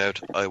started out,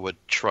 I would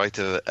try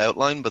to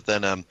outline, but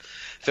then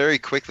very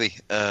quickly,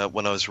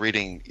 when I was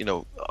reading,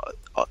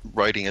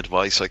 writing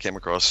advice, I came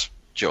across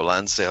Joe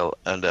Lansdale,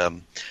 and I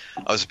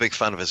was a big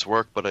fan of his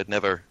work, but I'd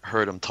never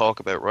heard him talk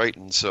about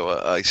writing, so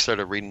I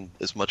started reading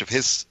as much of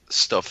his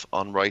stuff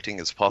on writing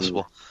as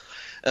possible.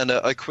 And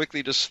I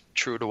quickly just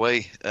threw it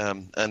away,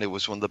 and it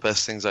was one of the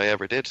best things I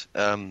ever did.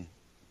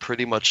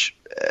 Pretty much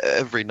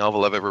every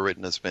novel I've ever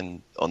written has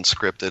been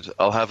unscripted.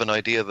 I'll have an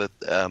idea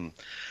that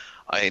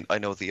I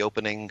know the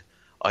opening,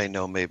 I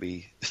know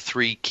maybe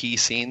 3 key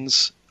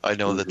scenes. I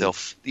know that they'll,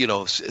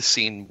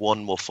 scene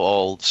 1 will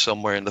fall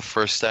somewhere in the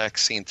first act.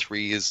 Scene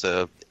 3 is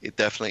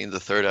definitely in the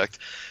third act.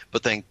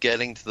 But then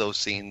getting to those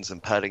scenes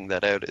and padding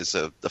that out is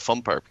the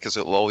fun part, because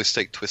it will always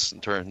take twists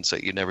and turns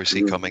that you never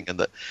see coming, and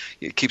that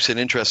it keeps it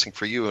interesting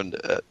for you. And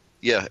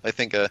I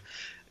think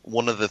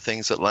one of the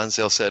things that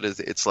Lansdale said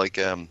is it's like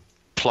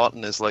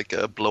plotting is like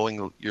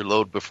blowing your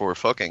load before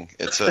fucking.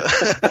 It's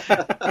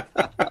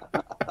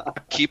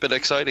keep it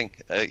exciting.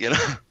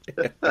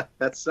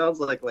 That sounds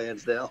like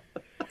Lansdale.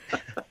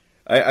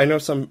 I know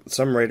some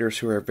writers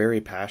who are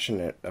very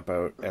passionate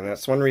about, and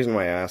that's one reason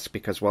why I asked,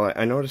 because, well,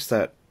 I noticed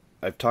that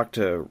I've talked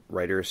to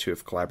writers who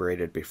have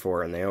collaborated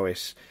before, and they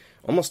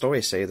almost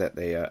always say that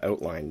they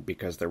outline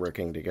because they're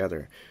working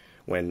together,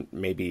 when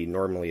maybe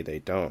normally they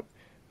don't.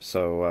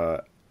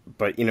 So,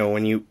 but,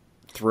 when you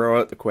throw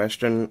out the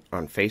question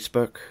on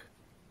Facebook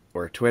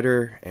or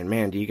Twitter, and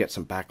man, do you get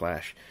some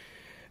backlash.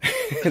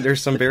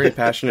 There's some very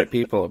passionate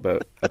people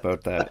about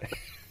that.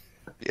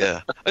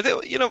 Yeah. I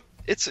think,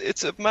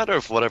 it's a matter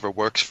of whatever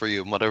works for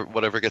you,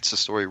 whatever gets the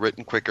story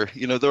written quicker.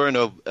 There are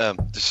no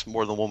there's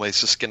more than one way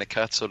to skin a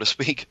cat, so to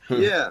speak.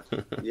 Yeah.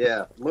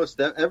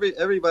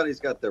 Everybody's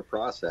got their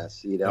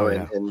process,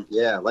 and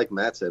like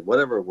Matt said,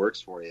 whatever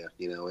works for you.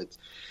 It's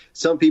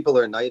some people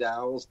are night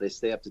owls; they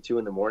stay up to 2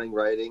 a.m.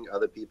 writing.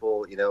 Other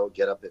people,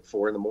 get up at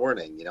 4 a.m.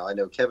 I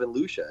know Kevin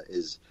Lucia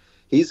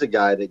he's a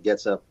guy that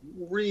gets up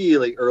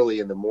really early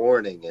in the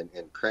morning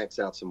and cranks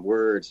out some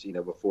words,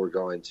 before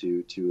going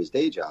to his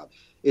day job.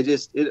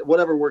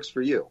 Whatever works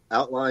for you.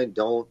 Outline,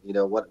 don't,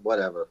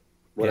 whatever.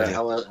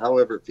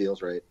 However it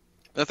feels right.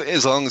 I think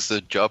as long as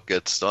the job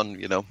gets done,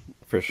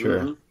 For sure.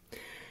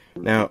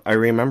 Mm-hmm. Now, I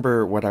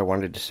remember what I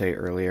wanted to say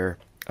earlier.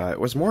 It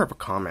was more of a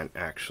comment,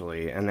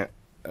 actually. And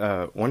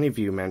one of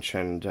you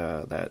mentioned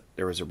that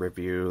there was a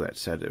review that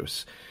said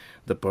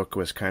the book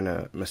was kind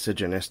of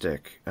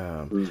misogynistic.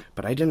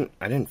 But I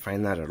didn't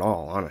find that at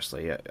all,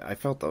 honestly. I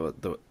felt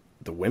the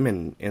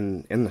women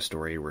in the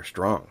story were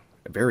strong.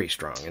 Very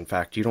strong. In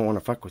fact, you don't want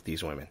to fuck with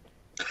these women.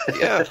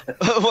 Yeah.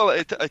 Well,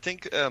 I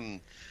think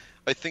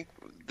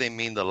they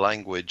mean the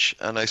language,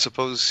 and I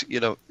suppose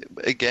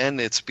again,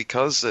 it's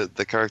because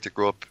the character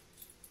grew up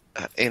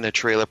in a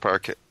trailer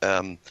park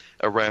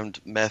around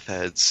meth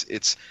heads.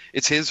 It's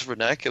his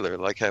vernacular,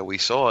 like how we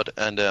saw it,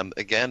 and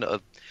again,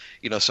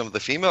 some of the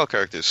female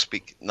characters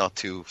speak not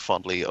too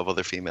fondly of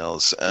other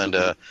females, and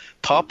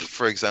Pop,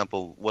 for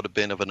example, would have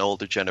been of an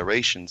older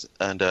generation,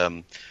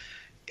 and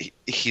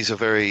he's a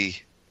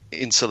very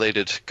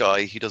insulated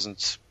guy. He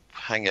doesn't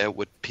hang out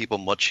with people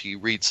much. He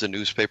reads the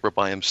newspaper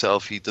by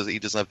himself. He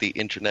doesn't have the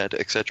internet,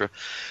 etc.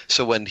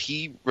 So when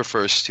he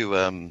refers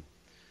to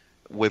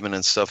women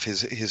and stuff,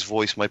 his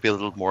voice might be a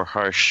little more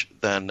harsh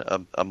than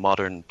a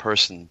modern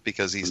person,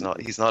 because he's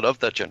not of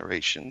that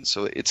generation.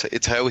 So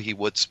it's how he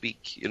would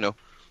speak,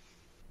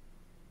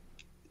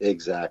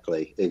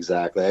 Exactly.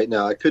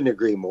 No, I couldn't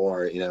agree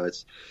more. Again,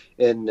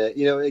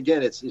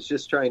 it's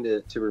just trying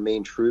to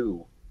remain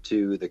true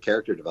to the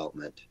character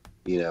development.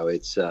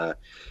 It's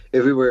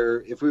if we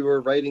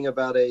were writing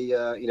about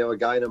a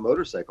guy in a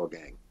motorcycle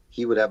gang,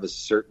 he would have a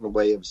certain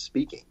way of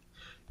speaking.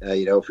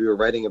 If we were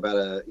writing about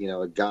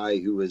a guy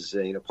who was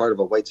part of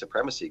a white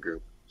supremacy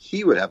group,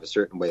 he would have a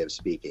certain way of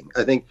speaking.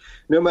 I think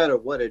no matter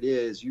what it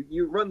is,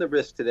 you run the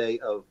risk today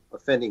of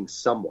offending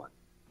someone.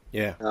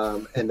 Yeah.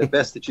 And the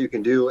best that you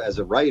can do as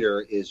a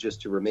writer is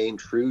just to remain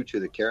true to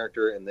the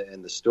character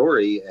and the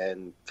story,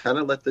 and kind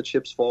of let the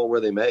chips fall where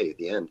they may at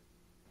the end.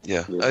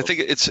 Yeah, I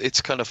think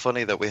it's kind of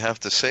funny that we have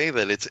to say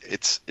that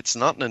it's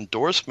not an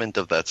endorsement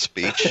of that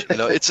speech.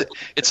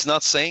 It's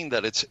not saying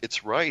that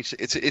it's right.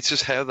 It's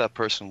just how that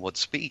person would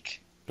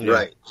speak.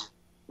 Yeah.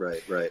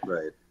 Right.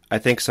 I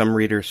think some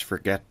readers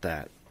forget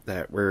that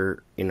we're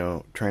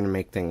trying to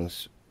make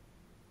things.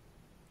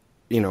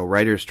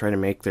 Writers try to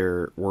make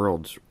their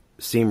worlds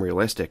seem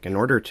realistic. In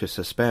order to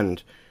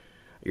suspend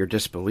your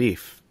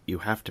disbelief, you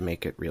have to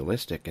make it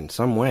realistic in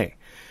some way,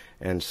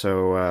 and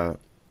so.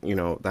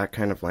 That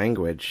kind of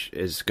language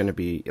is going to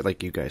be,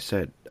 like you guys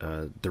said,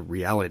 the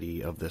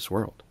reality of this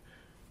world.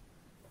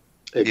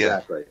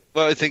 Exactly. Yeah.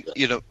 Well, I think,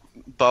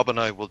 Bob and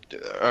I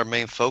our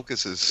main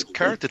focus is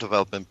character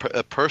development,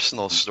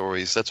 personal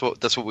stories. That's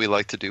what we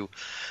like to do.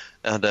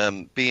 And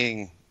I'm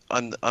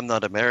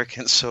not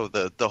American, so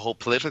the whole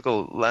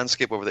political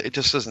landscape over there, it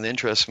just doesn't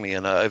interest me.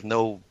 And I've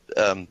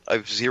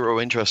zero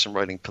interest in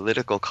writing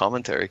political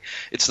commentary.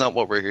 It's not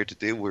what we're here to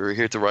do. We're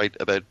here to write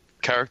about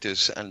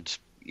characters and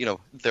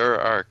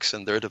their arcs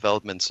and their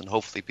developments, and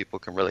hopefully people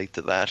can relate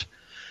to that.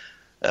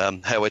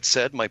 How it's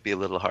said might be a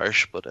little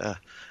harsh, but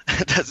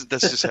that's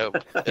just how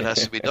it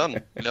has to be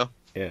done,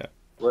 Yeah.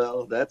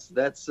 Well, that's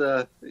as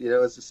the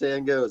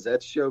saying goes,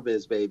 that's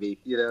showbiz, baby.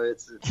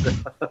 It's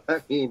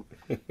I mean,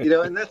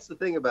 and that's the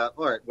thing about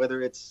art,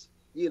 whether it's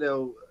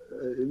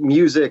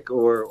music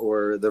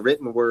or the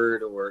written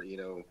word or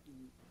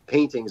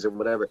paintings or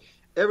whatever.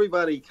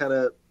 Everybody kind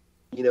of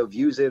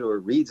views it or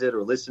reads it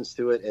or listens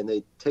to it, and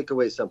they take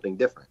away something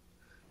different.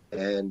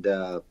 And,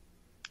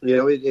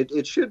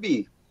 it should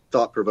be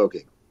thought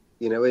provoking.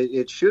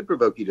 It should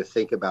provoke you to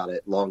think about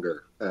it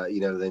longer,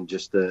 than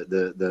just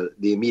the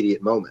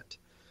immediate moment.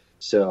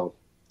 So,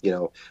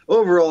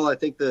 overall, I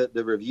think the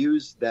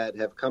reviews that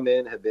have come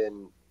in have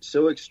been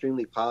so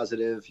extremely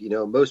positive.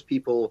 Most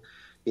people,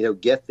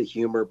 get the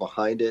humor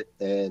behind it.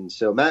 And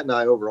so Matt and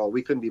I, overall,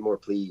 we couldn't be more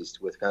pleased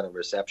with kind of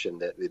reception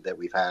that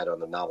we've had on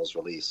the novel's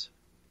release.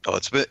 Oh,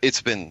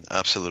 it's been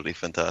absolutely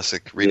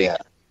fantastic. Really. Yeah.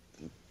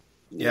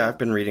 Yeah, I've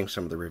been reading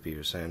some of the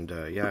reviews, and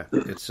yeah,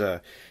 it's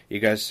you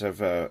guys have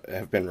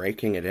been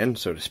raking it in,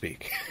 so to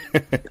speak.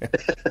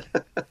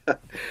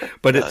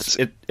 But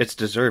it's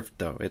deserved,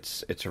 though.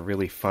 It's a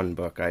really fun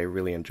book. I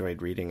really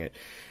enjoyed reading it,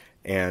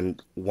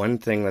 and one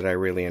thing that I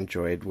really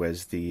enjoyed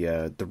was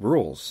the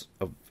rules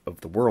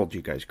of the world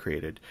you guys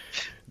created.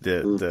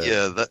 That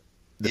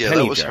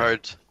was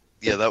hard.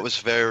 Yeah, that was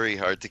very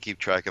hard to keep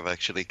track of,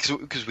 actually,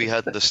 because we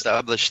hadn't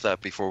established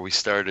that before we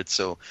started.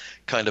 So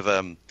kind of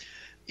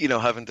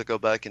having to go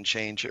back and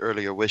change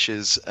earlier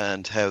wishes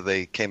and how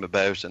they came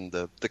about and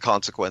the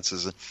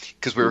consequences,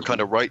 because we were kind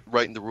of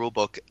writing the rule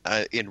book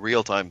in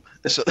real time.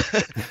 So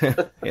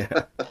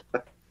yeah.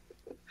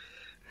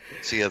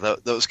 So yeah,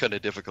 that was kind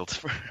of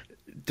difficult.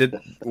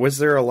 Was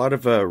there a lot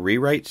of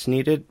rewrites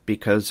needed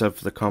because of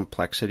the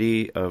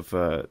complexity of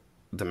the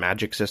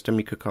magic system,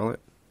 you could call it?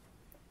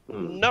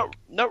 Not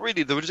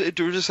really. There were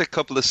just a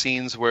couple of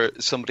scenes where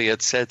somebody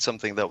had said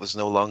something that was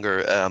no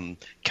longer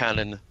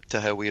canon to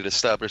how we had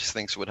established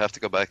things, so we'd have to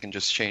go back and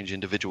just change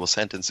individual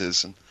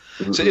sentences, and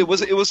so it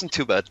wasn't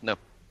too bad. No.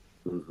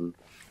 Mm-hmm.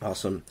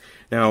 Awesome.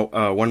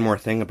 Now, one more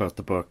thing about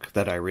the book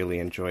that I really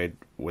enjoyed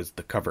was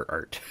the cover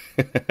art.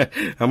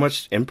 How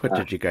much input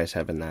did you guys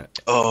have in that?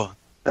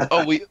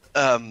 We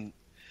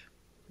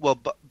well,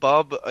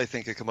 Bob, I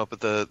think, had come up with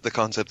the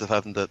concept of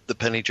having the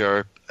penny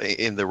jar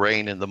in the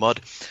rain, in the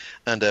mud.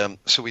 And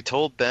so we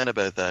told Ben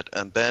about that.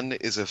 And Ben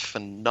is a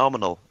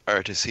phenomenal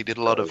artist. He did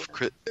a lot of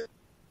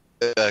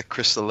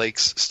Crystal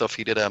Lakes stuff.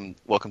 He did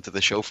Welcome to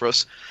the Show for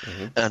us.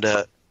 Mm-hmm. And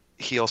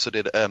he also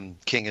did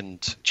King and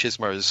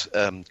Chismar's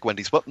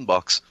Gwendy's Button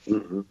Box.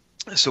 Mm-hmm.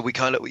 So we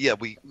kind of,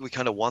 we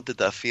kind of wanted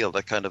that feel,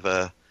 that kind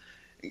of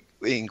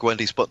in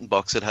Gwendy's Button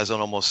Box, it has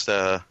an almost...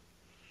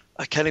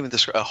 I can't even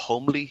describe a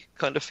homely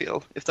kind of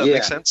feel, if that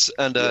makes sense.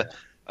 And I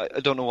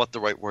don't know what the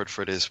right word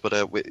for it is, but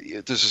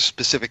there's a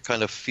specific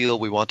kind of feel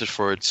we wanted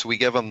for it. So we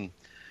gave him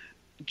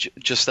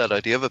just that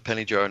idea of a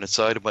penny jar on its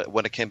side.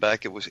 When it came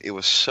back, it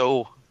was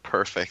so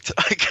perfect.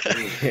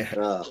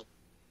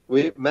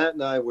 Matt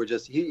and I were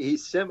just. He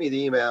sent me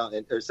the email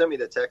or sent me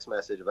the text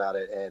message about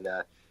it, and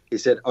he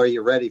said, "Are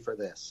you ready for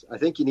this? I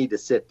think you need to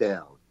sit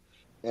down."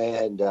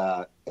 And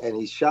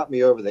he shot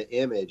me over the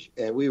image,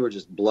 and we were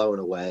just blown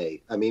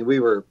away. I mean, we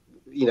were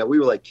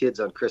like kids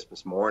on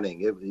Christmas morning.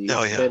 He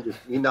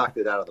knocked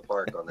it out of the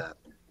park on that.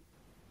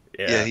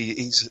 Yeah,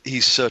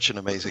 he's such an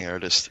amazing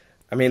artist.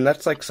 I mean,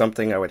 that's like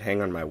something I would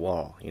hang on my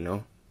wall,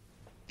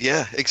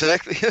 Yeah,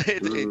 exactly.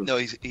 No,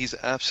 he's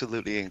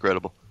absolutely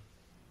incredible.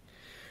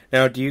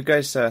 Now, do you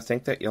guys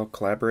think that you'll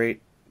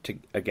collaborate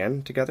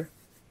again together?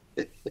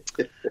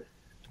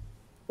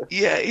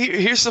 Yeah,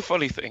 here's the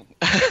funny thing.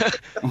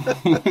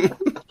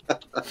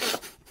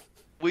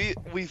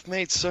 We've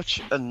made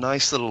such a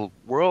nice little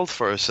world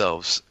for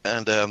ourselves,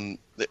 and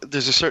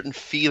there's a certain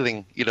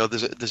feeling,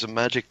 there's a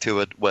magic to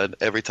it when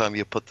every time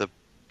you put the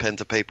pen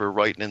to paper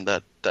writing in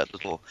that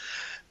little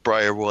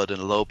Briarwood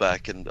and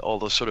Lowback and all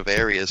those sort of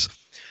areas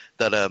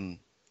that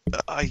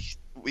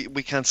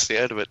we can't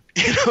stay out of it.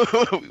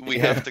 We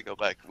have to go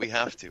back. We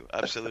have to,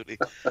 absolutely.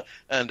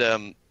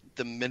 And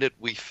the minute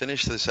we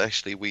finish this,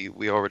 actually,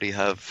 we already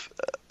have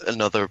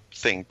another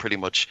thing pretty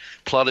much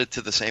plotted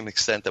to the same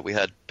extent that we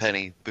had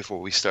Penny before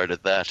we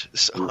started that.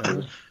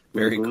 So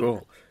very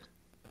cool.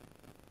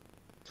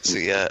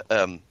 So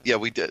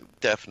we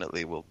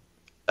definitely will.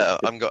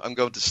 I'm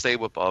going to stay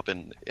with Bob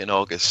in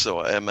August, so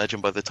I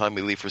imagine by the time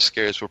we leave for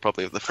Scares, we'll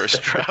probably have the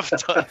first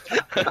draft done.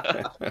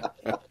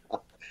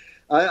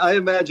 I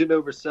imagine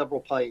over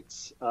several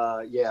pints.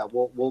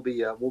 We'll be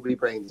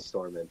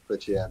brainstorming.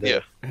 But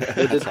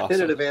the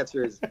definitive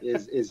answer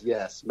is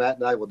yes. Matt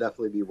and I will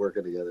definitely be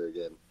working together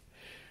again.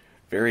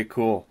 Very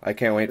cool. I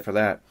can't wait for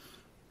that.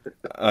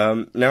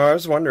 Now, I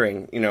was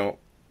wondering,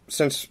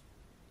 since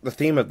the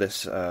theme of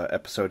this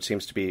episode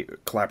seems to be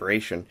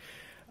collaboration,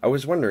 I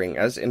was wondering,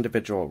 as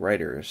individual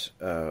writers,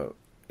 do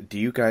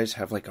you guys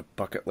have like a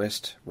bucket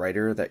list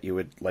writer that you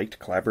would like to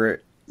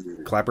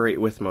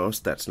collaborate with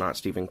most that's not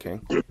Stephen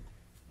King?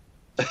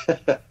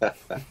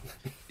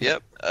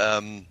 Yep.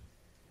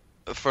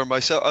 For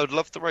myself, I would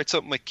love to write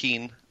something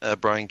with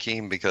Brian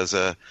Keane, because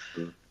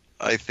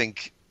I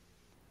think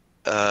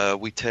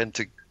we tend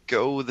to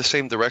go the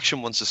same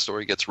direction once the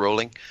story gets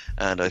rolling,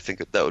 and I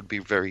think that would be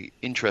very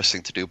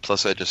interesting to do.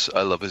 Plus,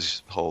 I love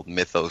his whole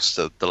mythos,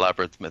 the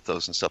Labyrinth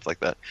mythos and stuff like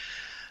that.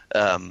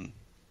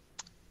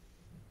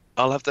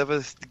 I'll have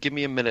to give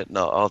me a minute and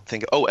I'll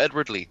think. Oh,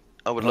 Edward Lee.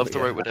 I would love to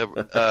write with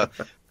Edward.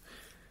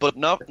 But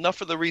not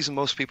for the reason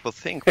most people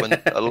think. When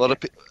a lot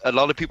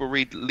of people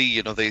read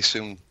Lee, they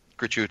assume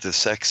gratuitous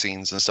sex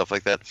scenes and stuff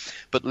like that.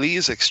 But Lee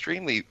is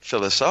extremely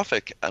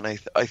philosophic, and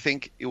I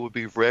think it would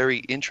be very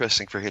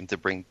interesting for him to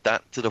bring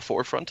that to the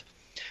forefront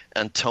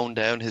and tone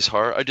down his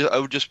horror. I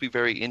would just be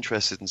very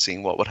interested in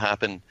seeing what would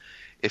happen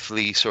if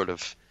Lee sort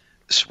of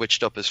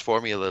switched up his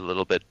formula a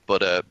little bit.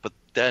 But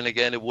then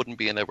again, it wouldn't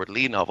be an Edward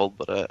Lee novel.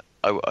 But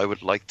I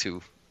would like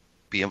to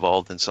be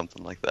involved in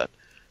something like that.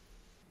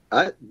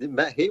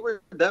 Matt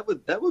Hayward, that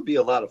would be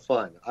a lot of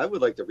fun. I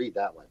would like to read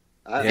that one.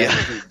 I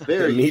would be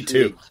very Me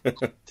too.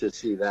 to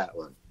see that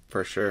one.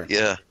 for sure.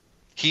 Yeah.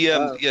 He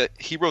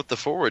wrote the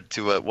foreword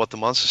to What the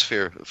Monsters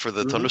Fear for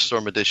the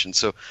Thunderstorm edition.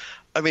 So,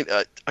 I mean,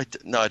 I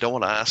don't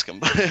want to ask him,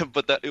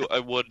 but that I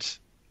would.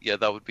 Yeah,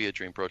 that would be a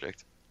dream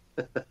project.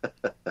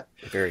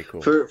 Very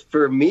cool.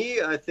 For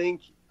me, I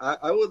think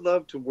I would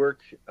love to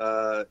work.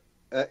 I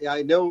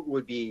know it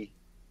would be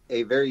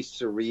a very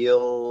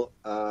surreal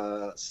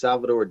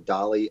Salvador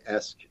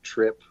Dali-esque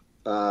trip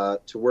to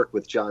work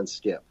with John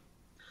Skip.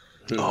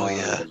 Oh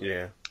yeah,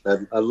 yeah.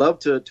 I'd love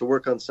to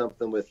work on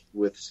something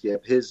with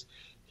Skip. His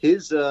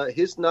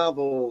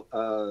novel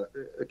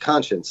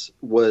Conscience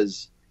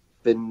was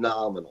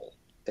phenomenal,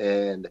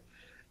 and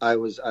I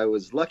was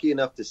lucky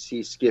enough to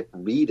see Skip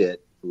read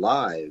it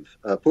live,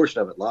 a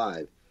portion of it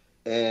live,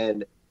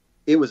 and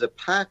it was a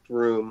packed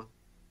room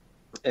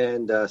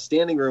and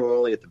standing room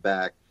only at the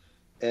back,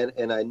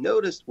 and I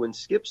noticed when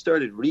Skip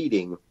started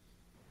reading,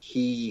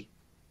 he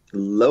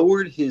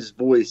lowered his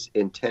voice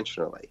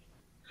intentionally.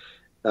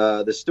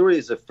 The story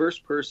is a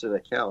first-person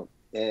account,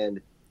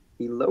 and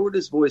he lowered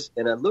his voice,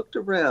 and I looked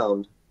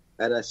around,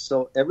 and I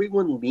saw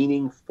everyone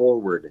leaning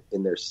forward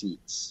in their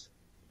seats.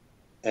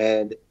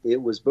 And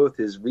it was both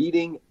his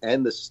reading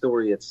and the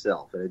story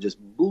itself, and it just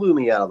blew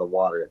me out of the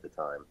water at the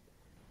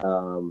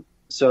time.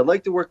 So I'd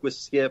like to work with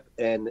Skip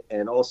and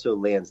also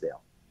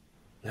Lansdale.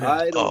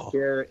 I don't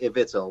care if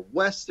it's a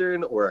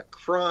Western or a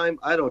crime.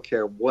 I don't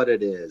care what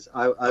it is.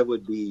 I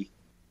would be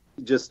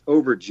just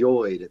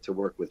overjoyed to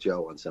work with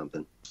Joe on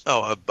something.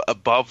 Oh, a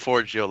Bob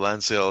Ford, Joe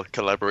Lansdale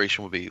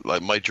collaboration would be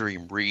like my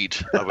dream read.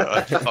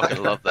 I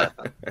fucking love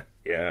that.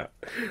 Yeah,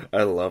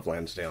 I love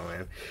Lansdale,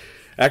 man.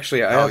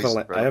 Actually,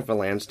 I have a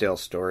Lansdale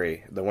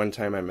story. The one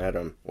time I met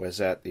him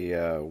was at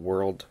the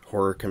World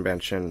Horror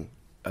Convention,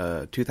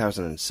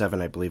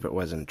 2007, I believe it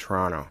was, in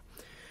Toronto.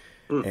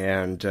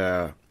 And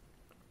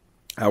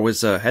I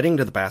was heading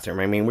to the bathroom.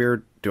 I mean, we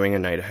were doing a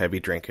night of heavy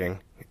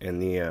drinking in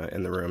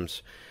the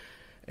rooms.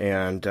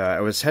 And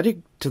I was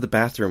heading to the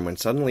bathroom when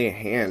suddenly a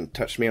hand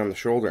touched me on the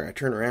shoulder. I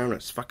turned around, and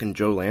it's fucking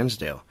Joe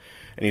Lansdale.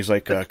 And he's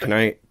like, "Can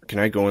I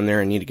go in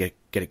there? I need to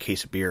get a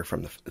case of beer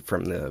from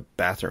the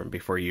bathroom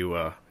before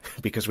you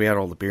because we had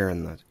all the beer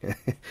in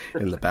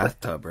the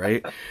bathtub,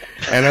 right?"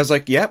 And I was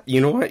like, "Yep,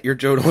 you know what? You're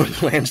Joe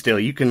Lansdale.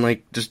 You can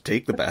like just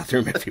take the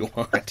bathroom if you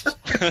want."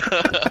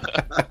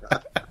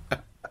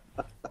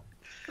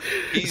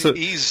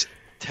 He's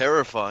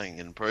terrifying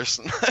in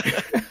person.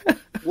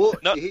 Well,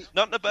 not in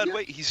a bad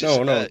way. He's just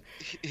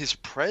his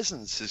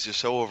presence is just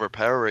so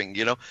overpowering,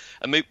 you know.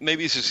 And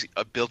maybe it's just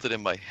I built it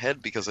in my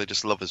head because I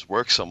just love his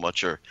work so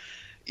much. Or,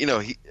 you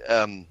know,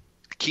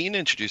 Keane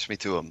introduced me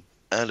to him,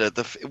 and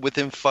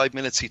within 5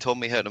 minutes he told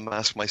me how to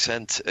mask my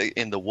scent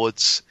in the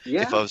woods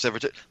if I was ever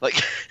to like.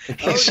 He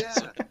comes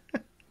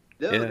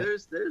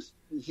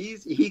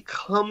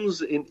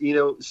in. You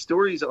know,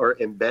 stories are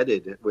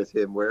embedded with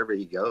him wherever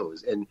he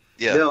goes, and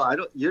no, I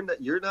don't.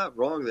 You're not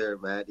wrong there,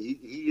 Matt.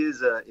 He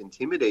is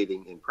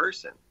intimidating in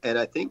person, and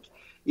I think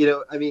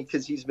I mean,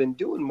 because he's been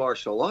doing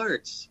martial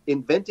arts,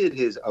 invented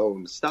his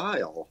own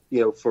style,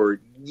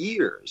 for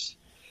years.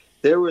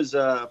 There was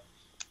a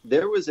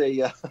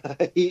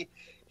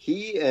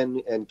he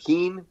and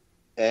Keane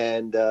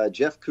and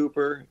Jeff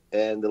Cooper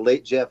and the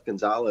late Jeff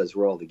Gonzalez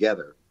were all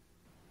together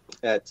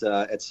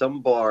at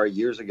some bar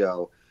years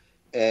ago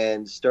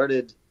and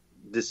started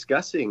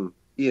discussing,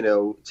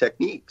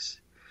 techniques.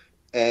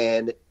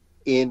 And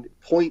in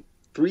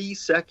 0.3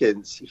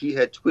 seconds, he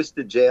had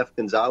twisted Jeff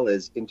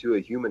Gonzalez into a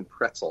human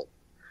pretzel.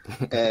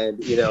 And,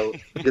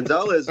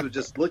 Gonzalez was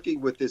just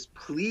looking with this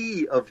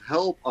plea of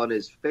help on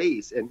his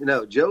face. And,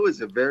 Joe is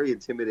a very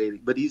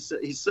intimidating, but he's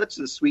such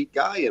a sweet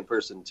guy in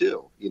person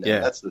too.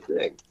 That's the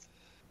thing.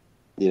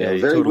 Very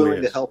totally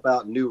willing to help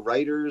out new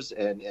writers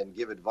and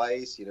give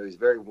advice. He's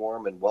very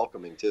warm and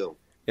welcoming too.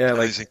 Yeah,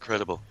 he's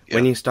incredible. Yeah.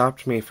 When he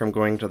stopped me from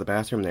going to the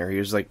bathroom there, he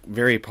was like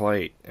very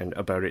polite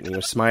about it, and he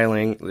was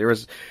smiling.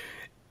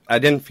 I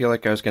didn't feel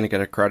like I was going to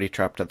get a karate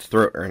chop to the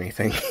throat or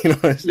anything.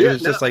 It was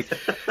just like,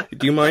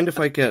 "Do you mind if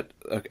I get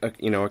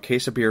a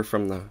case of beer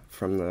from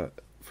the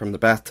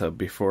bathtub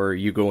before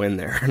you go in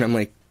there?" And I'm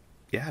like,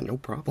 "Yeah, no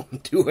problem.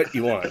 Do what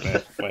you want,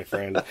 my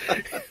friend."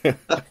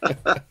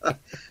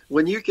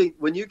 When you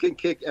can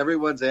kick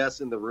everyone's ass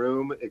in the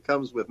room, it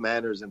comes with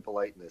manners and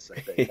politeness,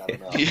 I think. I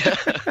don't know. Yeah.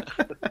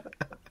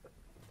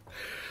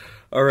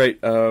 All right.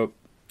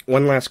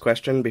 One last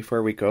question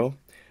before we go.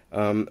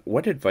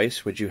 What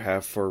advice would you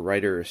have for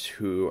writers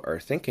who are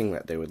thinking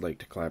that they would like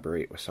to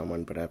collaborate with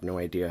someone but have no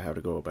idea how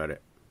to go about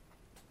it?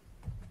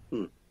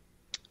 For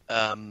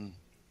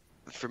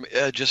me,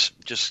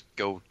 just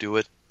go do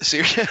it.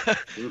 Seriously,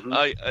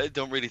 I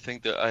don't really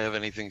think that I have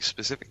anything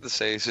specific to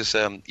say. It's just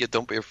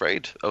don't be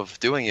afraid of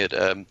doing it.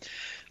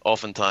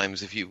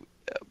 Oftentimes, if you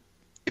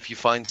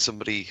find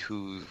somebody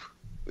who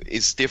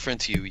is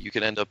different to you, you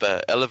can end up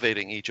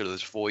elevating each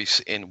other's voice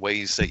in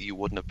ways that you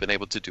wouldn't have been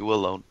able to do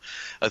alone.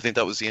 I think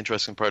that was the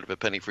interesting part of it,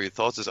 Penny, for your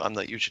thoughts, is I'm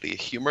not usually a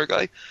humor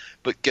guy,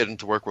 but getting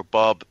to work with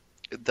Bob,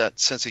 that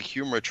sense of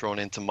humor thrown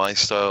into my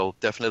style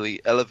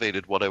definitely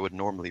elevated what I would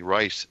normally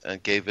write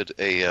and gave it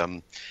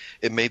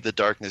it made the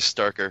darkness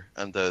darker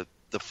and the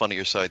the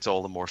funnier side's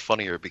all the more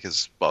funnier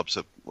because Bob's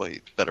a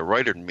way better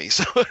writer than me.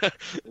 So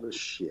Oh,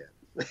 shit.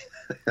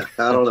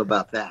 I don't know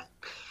about that.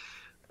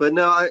 But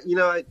no,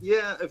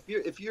 yeah,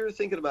 if you're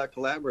thinking about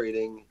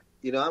collaborating,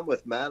 I'm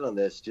with Matt on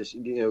this. Just,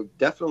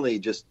 definitely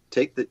just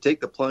take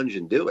the plunge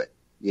and do it.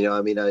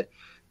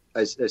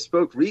 I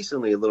spoke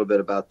recently a little bit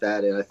about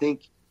that, and I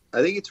think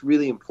it's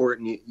really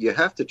important. You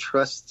have to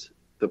trust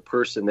the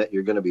person that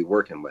you're going to be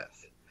working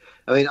with.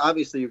 I mean,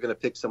 obviously, you're going to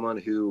pick someone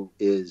who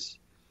is,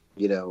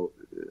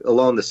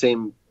 along the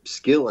same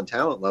skill and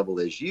talent level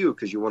as you,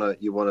 because you want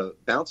to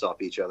bounce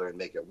off each other and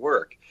make it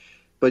work.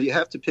 But you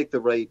have to pick the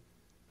right,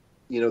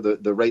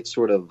 the right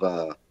sort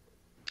of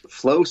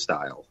flow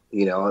style.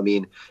 I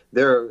mean,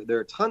 there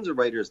are tons of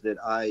writers that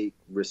I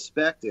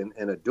respect and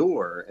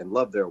adore and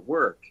love their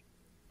work.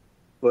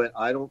 But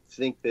I don't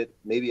think that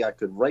maybe I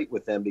could write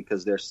with them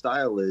because their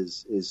style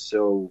is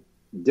so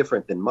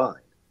different than mine.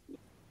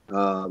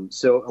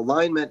 So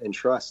alignment and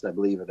trust, I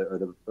believe,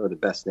 are the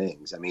best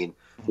things. I mean,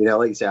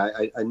 like I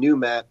say, I knew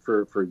Matt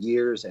for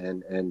years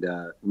and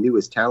knew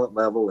his talent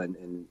level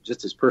and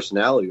just his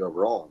personality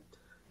overall.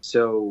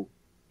 So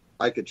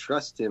I could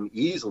trust him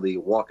easily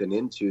walking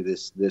into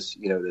this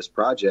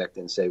project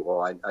and say,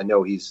 well, I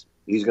know he's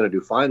going to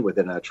do fine with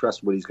it, and I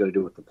trust what he's going to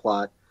do with the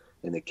plot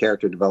and the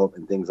character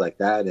development, things like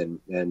that. And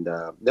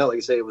no, like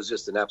I say, it was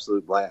just an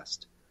absolute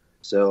blast.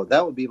 So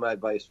that would be my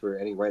advice for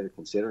any writer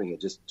considering it.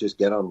 Just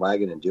get on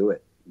wagon and do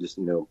it. Just,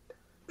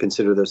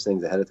 consider those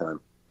things ahead of time.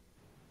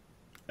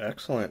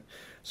 Excellent.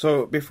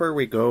 So before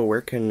we go,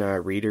 where can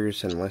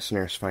readers and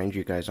listeners find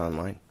you guys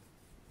online?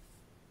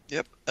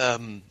 Yep.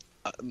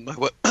 My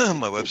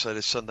website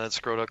is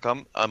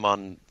sundancecrow.com. I'm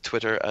on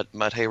Twitter at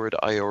Matt Hayward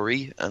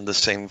IORE, and the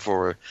same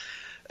for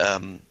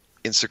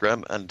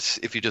Instagram. And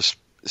if you just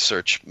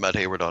search Matt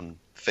Hayward on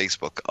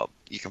Facebook,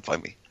 you can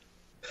find me.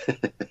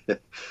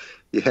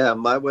 Yeah,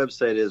 my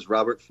website is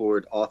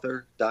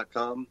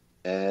robertfordauthor.com,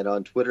 and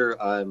on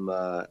Twitter I'm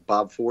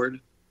Bob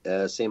Ford.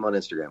 Same on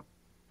Instagram.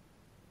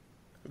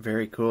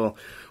 Very cool.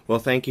 Well,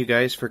 thank you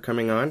guys for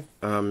coming on.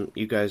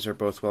 You guys are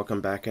both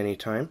welcome back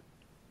anytime.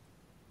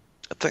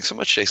 Thanks so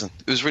much, Jason.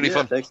 It was really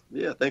fun.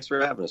 Thanks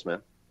for having us,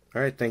 man.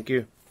 All right, thank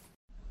you.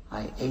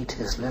 I ate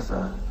his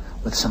liver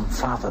with some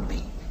fava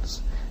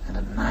beans and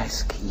a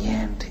nice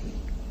Chianti.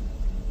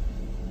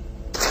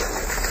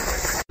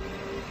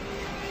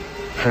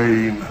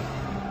 Pain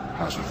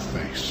has a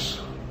face.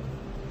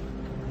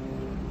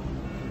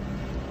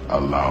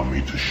 Allow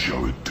me to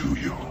show it to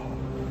you.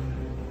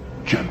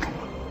 Gentlemen,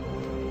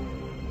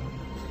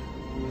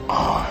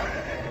 I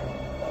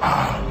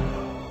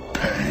am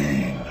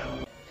pain.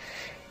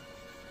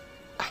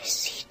 I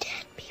see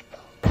dead people.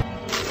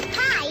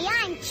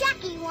 Hi, I'm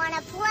Chucky.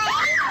 Wanna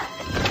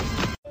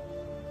play?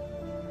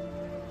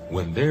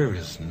 When there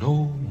is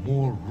no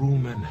more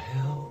room in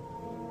hell,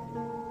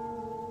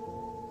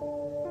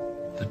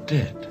 the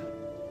dead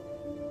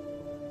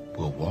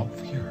will walk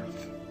the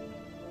earth.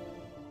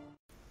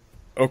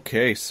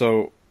 Okay,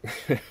 so,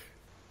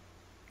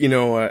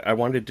 I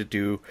wanted to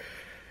do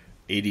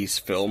 80s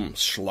film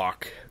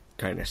schlock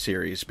kind of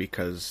series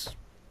because,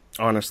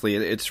 honestly,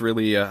 it's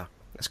really,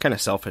 it's kind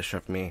of selfish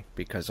of me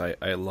because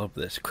I love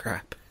this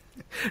crap.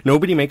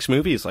 Nobody makes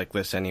movies like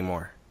this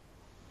anymore.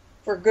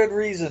 For good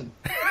reason.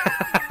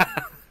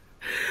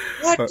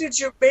 What did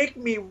you make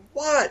me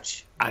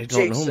watch? I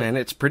don't know, man.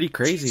 It's pretty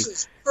crazy.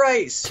 Jesus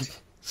Christ.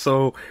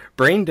 So,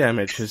 Brain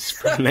Damage is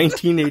from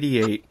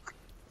 1988.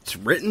 It's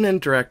written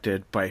and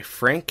directed by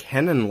Frank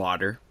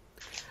Henenlotter.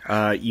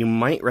 You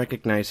might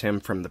recognize him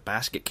from the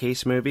Basket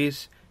Case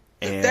movies.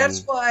 And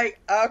that's why,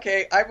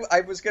 okay,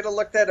 I was going to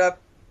look that up.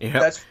 Yep.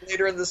 That's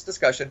later in this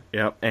discussion.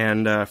 Yep,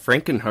 and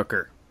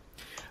Frankenhooker.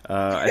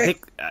 I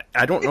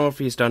don't know if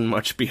he's done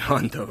much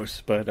beyond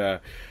those,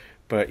 but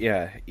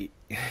yeah,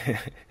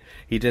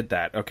 he did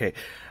that. Okay,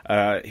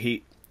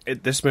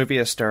 this movie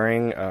is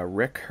starring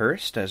Rick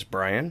Hurst as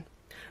Brian,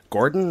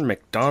 Gordon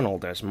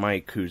MacDonald as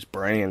Mike, who's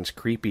Brian's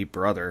creepy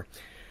brother,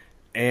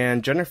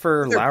 and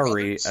Jennifer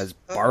Lowry as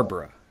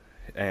Barbara.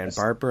 And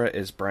Barbara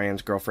is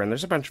Brian's girlfriend.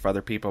 There's a bunch of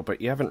other people, but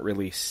you haven't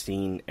really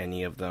seen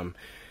any of them.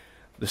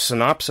 The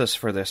synopsis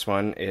for this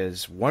one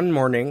is, one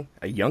morning,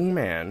 a young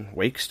man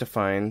wakes to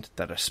find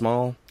that a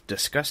small,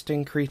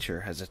 disgusting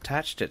creature has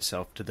attached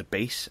itself to the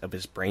base of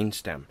his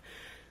brainstem.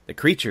 The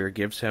creature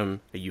gives him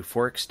a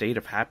euphoric state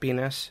of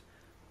happiness,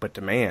 but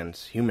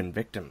demands human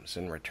victims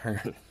in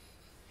return.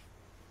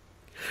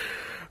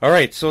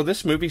 Alright, so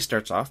this movie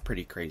starts off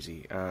pretty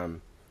crazy.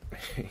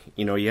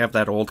 You have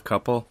that old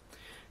couple,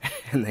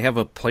 and they have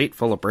a plate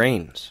full of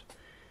brains.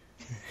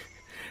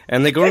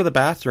 And they go to the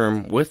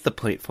bathroom with the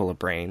plate full of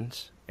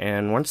brains,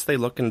 and once they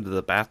look into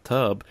the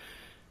bathtub,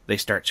 they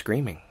start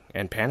screaming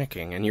and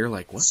panicking, and you're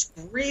like, what?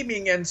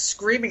 Screaming and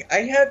screaming. I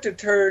had to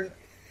turn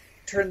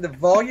the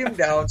volume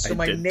down so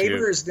my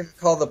neighbors didn't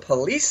call the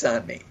police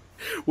on me.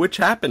 Which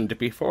happened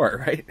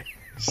before, right?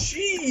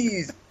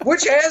 Jeez.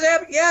 Which has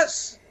happened?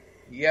 Yes.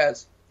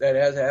 Yes, that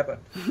has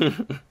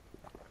happened.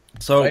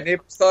 So my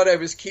neighbors thought I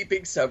was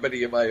keeping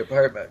somebody in my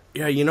apartment.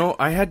 Yeah,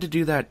 I had to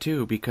do that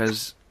too,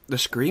 because the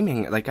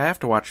screaming, like I have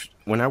to watch,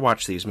 when I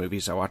watch these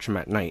movies, I watch them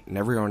at night and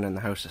everyone in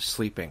the house is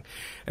sleeping.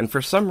 And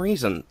for some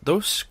reason,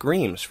 those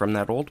screams from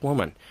that old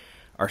woman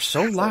are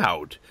so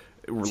loud,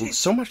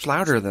 so much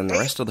louder than the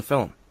rest of the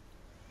film.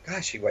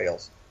 Gosh, she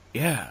wails.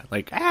 Yeah,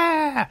 like,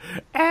 ah,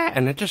 ah,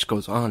 and it just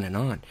goes on and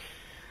on.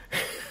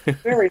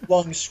 Very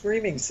long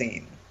screaming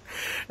scene.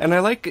 And I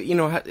like,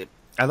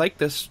 I like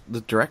this,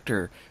 the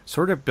director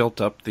sort of built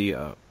up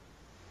the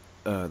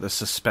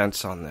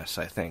suspense on this,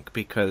 I think,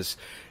 because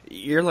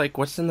you're like,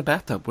 what's in the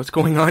bathtub? What's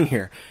going on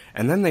here?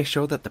 And then they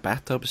show that the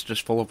bathtub is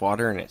just full of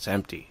water and it's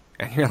empty.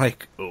 And you're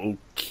like,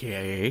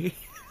 okay.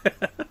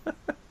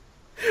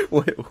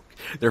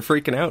 They're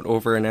freaking out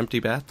over an empty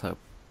bathtub.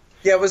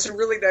 Yeah, it was a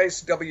really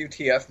nice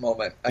WTF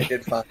moment. I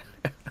did find.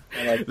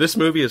 This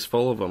movie is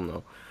full of them,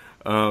 though.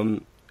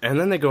 And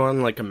then they go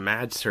on like a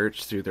mad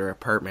search through their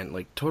apartment,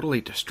 like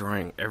totally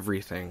destroying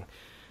everything.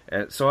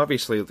 So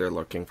obviously they're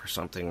looking for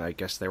something. I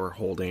guess they were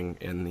holding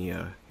in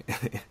the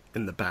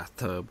in the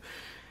bathtub,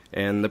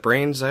 and the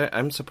brains,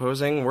 I'm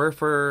supposing, were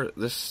for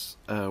this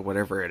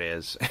whatever it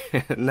is.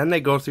 And then they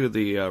go through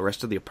the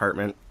rest of the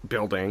apartment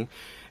building,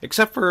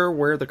 except for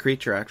where the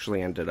creature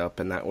actually ended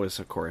up, and that was,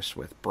 of course,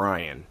 with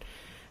Brian.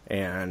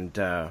 And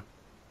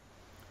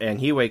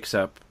he wakes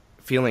up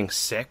feeling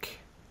sick,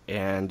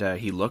 and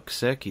he looks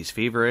sick. He's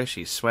feverish.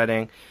 He's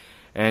sweating,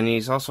 and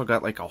he's also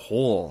got like a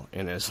hole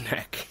in his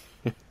neck.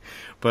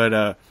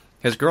 But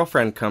his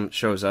girlfriend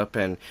shows up,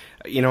 and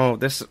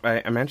this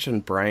I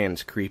mentioned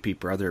Brian's creepy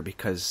brother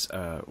because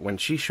when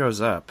she shows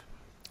up,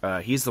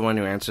 he's the one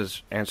who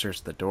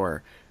answers the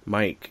door,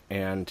 Mike,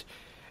 and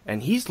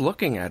he's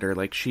looking at her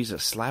like she's a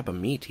slab of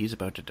meat he's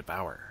about to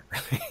devour.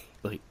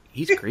 Like,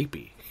 he's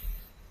creepy.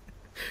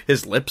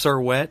 His lips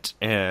are wet,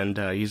 and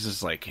he's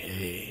just like,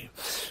 hey.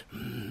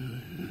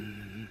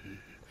 And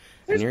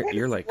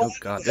you're like, oh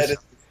god,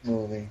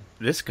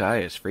 this guy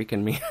is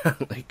freaking me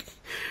out. Like,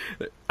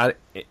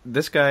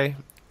 this guy,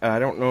 I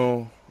don't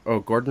know. Oh,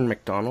 Gordon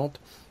MacDonald.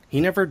 He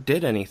never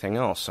did anything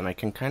else, and I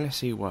can kind of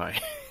see why.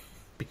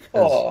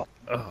 Because,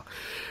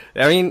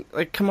 I mean,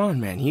 like, come on,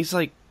 man. He's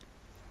like,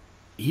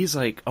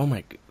 oh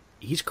my,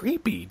 he's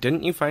creepy.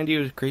 Didn't you find he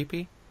was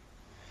creepy?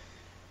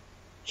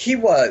 He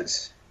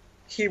was,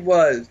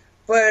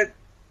 but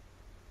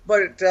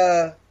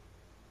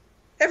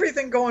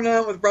everything going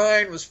on with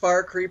Brian was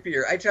far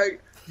creepier. I tell you,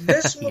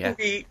 this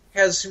movie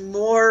has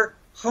more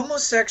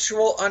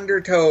homosexual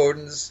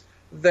undertones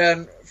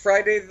than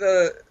Friday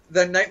the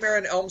Nightmare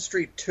on Elm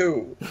Street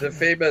 2, the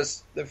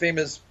famous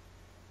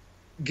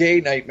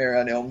gay Nightmare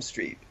on Elm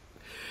Street.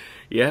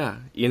 Yeah,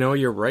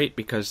 you're right,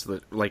 because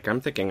I'm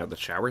thinking of the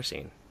shower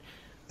scene.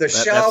 That's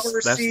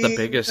scene, the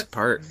biggest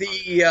part.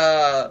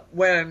 The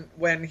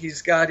when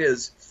he's got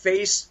his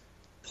face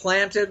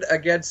planted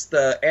against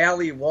the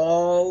alley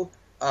wall,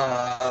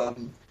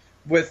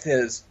 with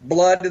his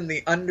blood in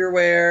the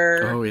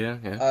underwear. Oh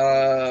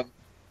yeah.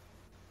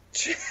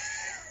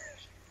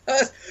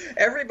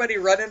 Everybody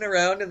running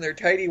around in their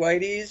tighty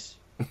whities.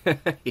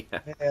 Yeah.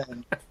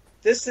 Man,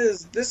 this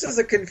is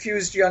a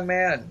confused young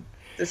man.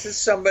 This is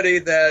somebody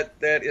that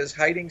is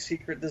hiding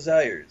secret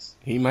desires.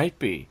 He might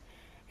be.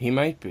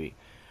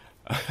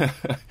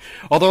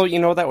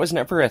 Although, that was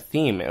never a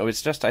theme. It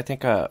was just, I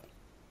think it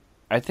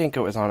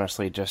was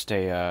honestly just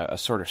a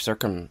sort of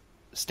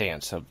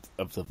circumstance of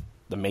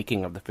the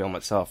making of the film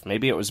itself.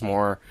 Maybe it was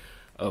more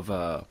of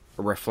a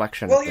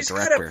reflection of the director.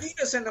 Well, he's got a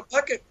penis in a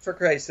bucket, for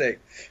Christ's sake.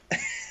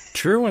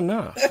 True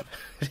enough.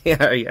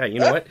 Yeah, you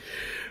know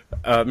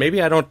what?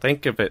 Maybe I don't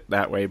think of it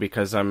that way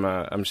because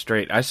I'm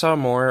straight. I saw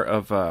more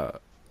of a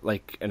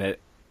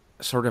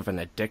sort of an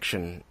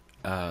addiction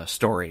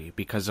story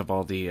because of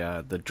all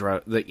the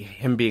drug,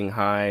 him being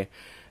high,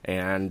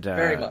 and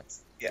very much.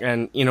 Yeah.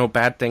 And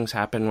bad things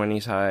happen when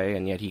he's high,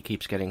 and yet he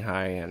keeps getting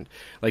high, and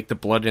like the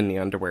blood in the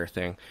underwear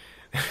thing.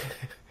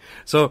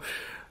 So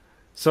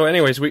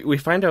anyways, we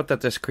find out that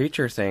this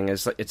creature thing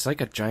it's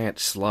like a giant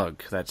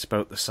slug that's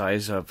about the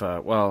size of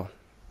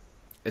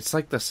it's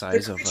like the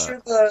size of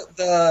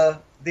the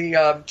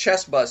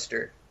chest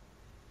buster.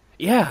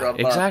 Yeah, from,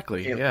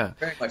 exactly. Yeah,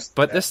 very much.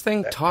 But this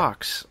thing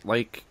talks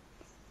like.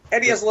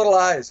 And he has little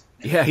eyes.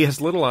 Yeah, he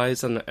has little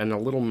eyes and a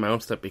little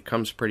mouth that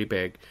becomes pretty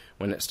big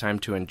when it's time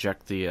to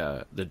inject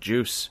the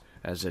juice,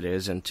 as it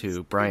is,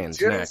 into Brian's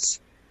neck.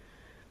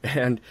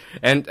 And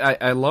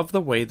I love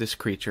the way this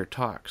creature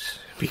talks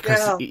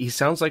because he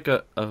sounds like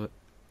a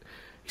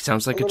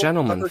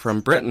gentleman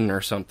from Britain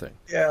or something.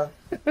 Yeah.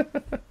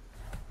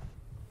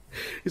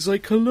 He's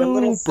like,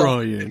 "Hello,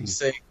 Brian."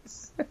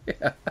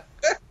 Yeah.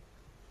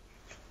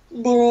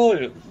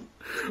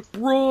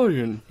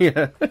 Brian.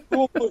 Yeah.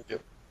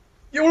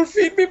 You'll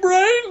feed me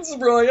brains,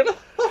 Brian.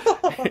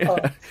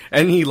 Yeah.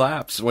 And he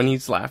laughs when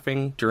he's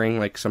laughing during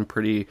like some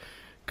pretty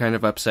kind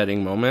of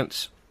upsetting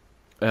moments.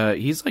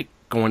 He's like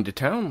going to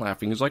town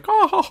laughing. He's like,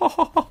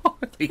 oh,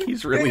 like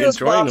he's really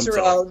enjoying himself.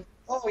 Around.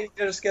 Oh, he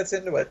just gets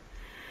into it.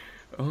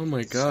 Oh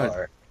my god!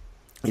 Sorry.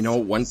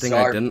 One thing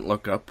I didn't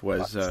look up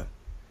was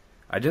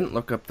I didn't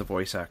look up the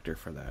voice actor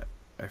for that.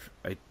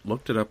 I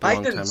looked it up a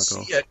long time ago.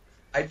 See it.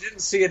 I didn't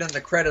see it in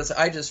the credits.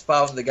 I just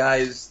found the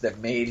guys that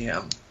made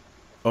him.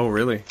 Oh,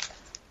 really?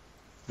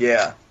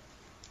 Yeah.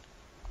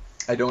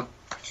 I don't...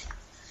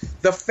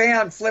 The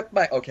fan flipped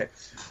my... Okay.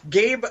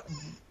 Gabe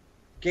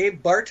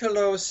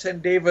Bartalos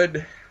and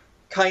David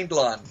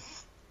Kindlon.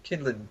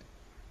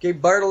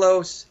 Gabe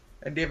Bartalos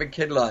and David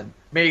Kindlon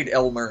made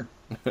Elmer.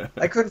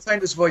 I couldn't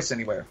find his voice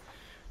anywhere.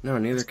 No,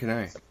 neither can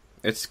I.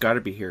 It's got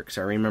to be here, because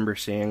I remember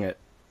seeing it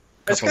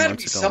a It's couple got to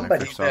months be ago when I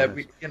somebody first saw that,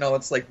 this.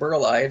 it's like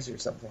Burl Ives or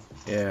something.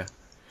 Yeah.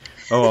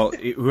 Oh, well,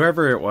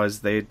 whoever it was,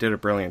 they did a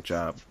brilliant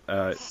job.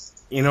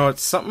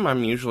 It's something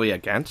I'm usually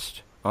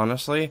against,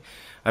 honestly.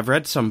 I've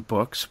read some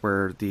books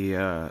where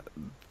the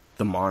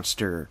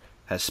monster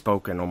has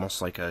spoken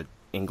almost like a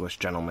English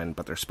gentleman,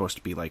 but they're supposed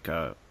to be like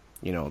a,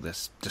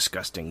 this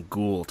disgusting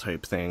ghoul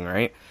type thing,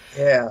 right?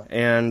 Yeah.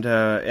 And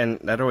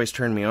that always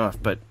turned me off.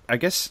 But I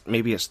guess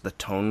maybe it's the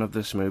tone of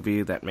this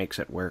movie that makes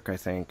it work, I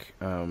think,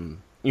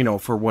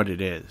 for what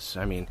it is.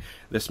 I mean,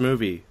 this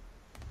movie,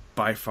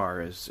 by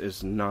far,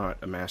 is not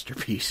a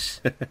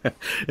masterpiece.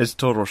 It's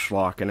total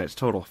schlock, and it's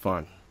total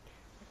fun.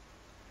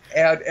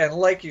 And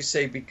like you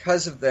say,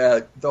 because of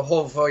that, the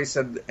whole voice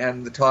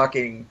and the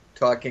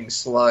talking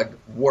slug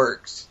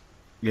works.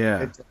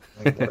 Yeah. It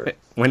definitely works.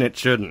 When it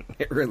shouldn't.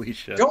 It really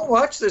should. Don't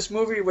watch this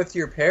movie with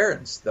your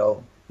parents,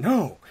 though.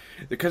 No,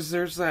 because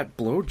there's that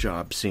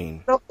blowjob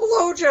scene. The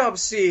blowjob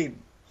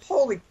scene!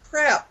 Holy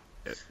crap!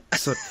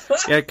 So,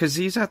 yeah, because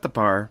he's at the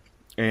bar,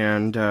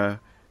 and...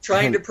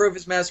 trying to prove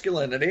his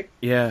masculinity.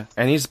 Yeah,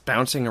 and he's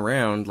bouncing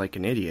around like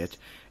an idiot.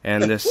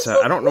 And this,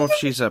 I don't know if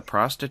she's a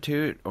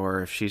prostitute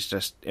or if she's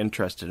just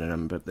interested in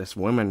him, but this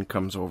woman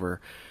comes over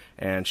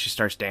and she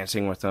starts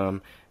dancing with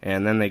him,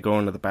 and then they go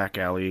into the back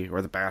alley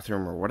or the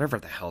bathroom or whatever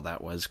the hell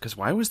that was, because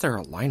why was there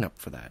a lineup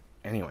for that?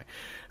 Anyway,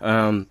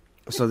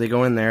 so they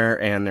go in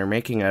there and they're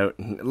making out,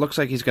 and it looks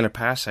like he's going to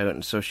pass out,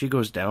 and so she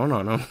goes down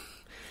on him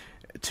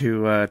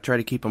to try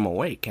to keep him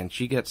awake, and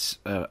she gets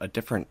a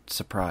different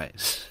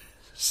surprise.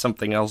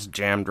 Something else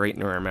jammed right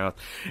into her mouth,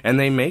 and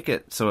they make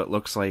it so it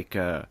looks like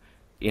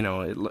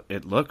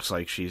it looks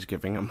like she's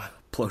giving him a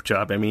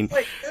blowjob. I mean,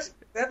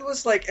 that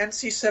was like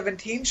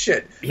NC-17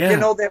 shit. Yeah.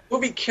 That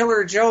movie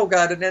Killer Joe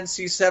got an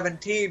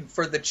NC-17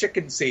 for the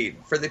chicken scene,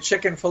 for the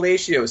chicken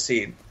fellatio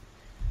scene.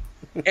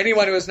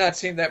 Anyone who has not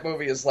seen that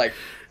movie is like,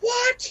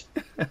 what?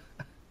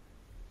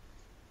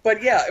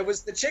 But yeah, it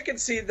was the chicken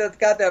scene that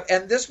got that,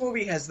 and this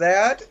movie has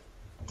that.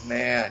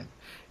 Man.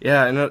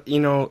 Yeah,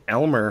 and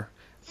Elmer,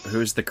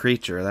 who's the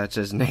creature, that's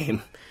his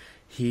name.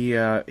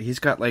 He's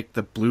got like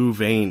the blue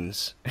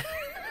veins.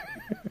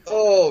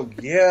 Oh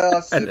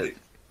yeah, so it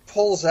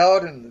pulls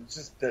out and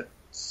just the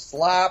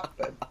slap.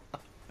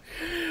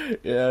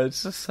 Yeah,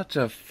 it's just such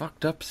a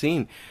fucked up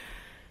scene.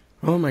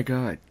 Oh my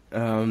god.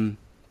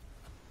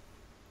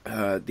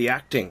 The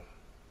acting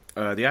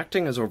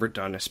is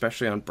overdone,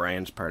 especially on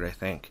Brian's part, I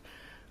think,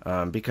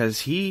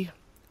 because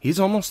he's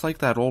almost like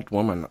that old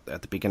woman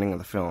at the beginning of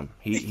the film.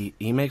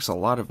 He makes a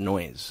lot of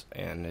noise,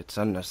 and it's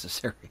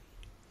unnecessary.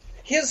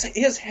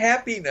 His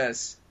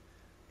happiness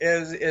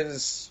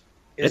is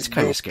it's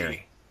kind of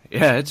scary.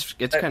 Yeah, it's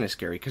kind of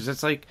scary because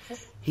it's like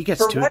he gets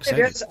too excited. For what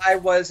it is, I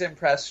was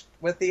impressed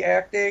with the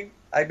acting.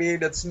 I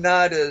mean, it's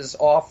not as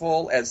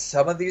awful as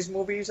some of these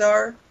movies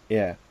are.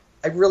 Yeah,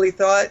 I really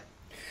thought.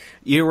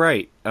 You're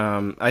right.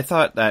 I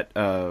thought that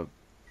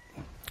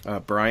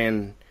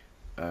Brian,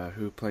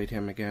 who played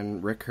him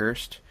again, Rick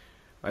Hurst,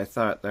 I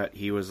thought that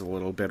he was a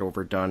little bit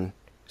overdone.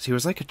 So he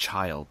was like a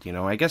child,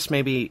 I guess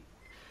maybe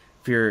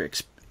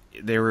if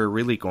they were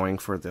really going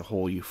for the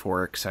whole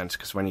euphoric sense,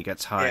 because when he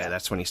gets high,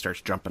 that's when he starts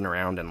jumping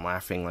around and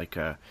laughing like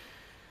a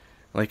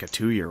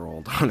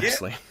 2-year-old,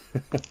 honestly.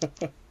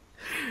 Yeah.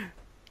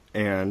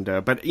 And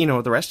but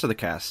the rest of the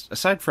cast,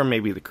 aside from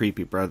maybe the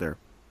creepy brother,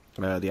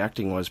 the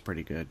acting was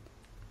pretty good.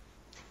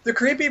 The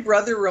creepy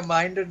brother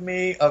reminded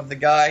me of the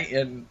guy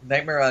in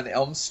Nightmare on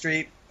Elm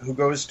Street who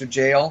goes to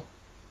jail.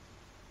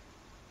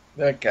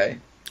 That guy.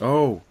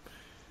 Oh,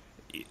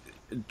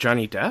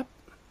 Johnny Depp?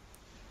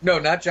 No,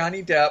 not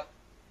Johnny Depp.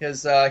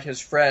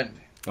 His friend.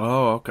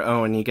 Oh, okay.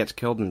 Oh, and he gets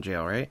killed in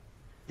jail, right?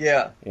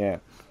 Yeah. Yeah.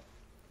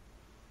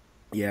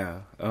 Yeah.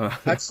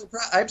 I'm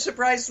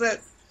surprised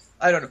that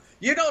I don't know.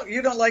 You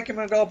don't like him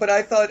at all, but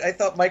I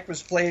thought Mike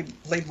was played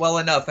well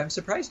enough. I'm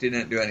surprised he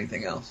didn't do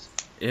anything else.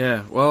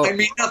 Yeah, well... I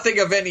mean, nothing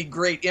of any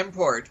great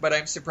import, but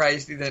I'm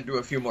surprised he didn't do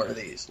a few more of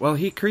these. Well,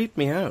 he creeped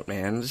me out,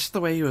 man. Just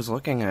the way he was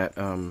looking at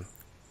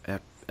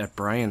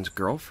Brian's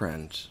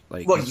girlfriend.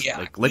 Like,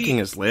 like licking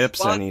his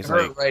lips, and he's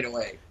like... right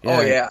away. Yeah,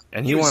 oh, yeah.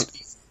 And he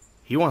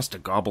wants to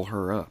gobble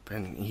her up,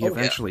 and he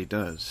eventually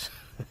does.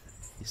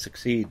 He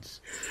succeeds.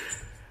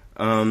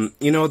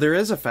 There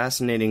is a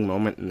fascinating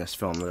moment in this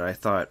film that I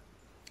thought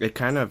it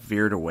kind of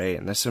veered away,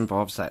 and this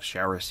involves that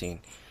shower scene.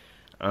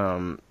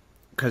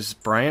 Because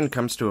Brian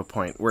comes to a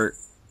point where,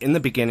 in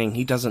the beginning,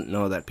 he doesn't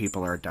know that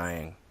people are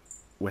dying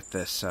with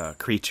this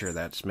creature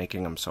that's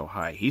making him so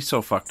high. He's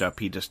so fucked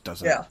up, he just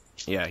doesn't...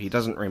 Yeah, he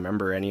doesn't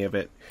remember any of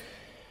it.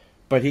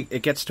 But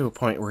it gets to a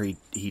point where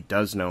he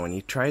does know, and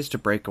he tries to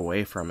break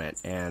away from it,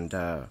 and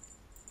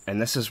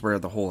and this is where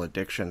the whole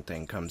addiction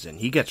thing comes in.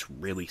 He gets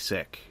really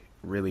sick,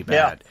 really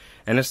bad,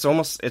 and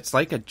it's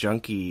like a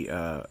junkie,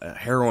 a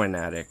heroin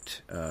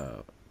addict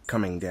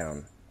coming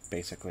down,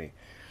 basically,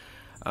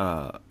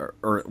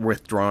 or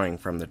withdrawing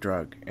from the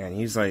drug, and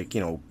he's like,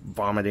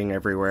 vomiting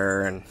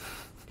everywhere, and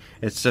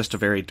it's just a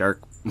very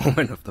dark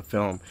moment of the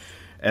film.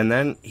 And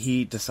then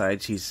he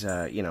decides he's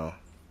had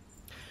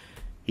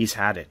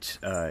it.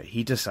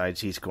 He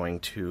decides he's going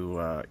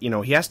to,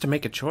 he has to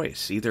make a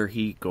choice. Either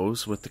he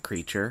goes with the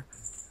creature,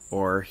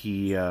 or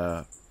he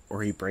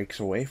breaks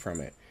away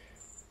from it.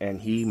 And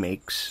he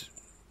makes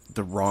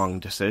the wrong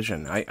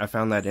decision. I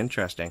found that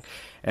interesting.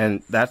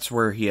 And that's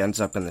where he ends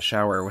up in the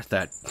shower with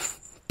that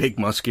big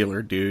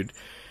muscular dude.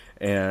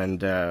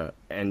 And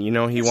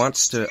he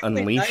wants to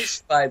unleash.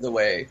 Nice, by the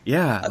way.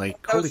 Yeah, that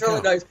was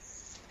really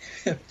nice.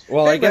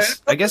 Well, hey,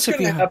 I guess if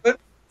you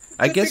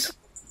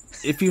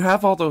if you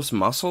have all those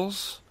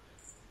muscles,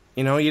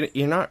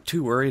 you're not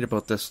too worried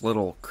about this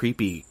little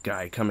creepy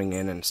guy coming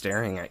in and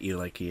staring at you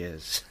like he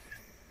is.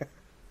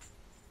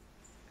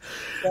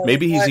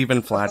 Maybe he's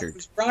even flattered. If it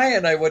was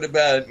Brian, I would have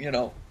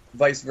been,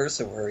 vice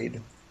versa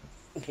worried.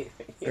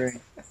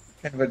 Very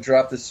kind of a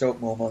drop the soap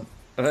moment.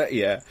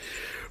 Yeah,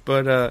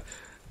 but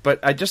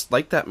I just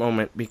like that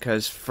moment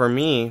because for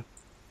me,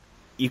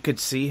 you could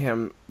see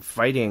him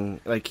fighting.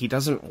 Like, he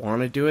doesn't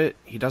want to do it.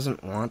 He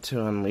doesn't want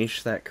to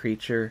unleash that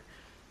creature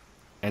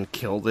and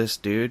kill this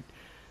dude,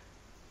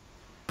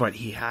 but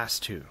he has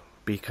to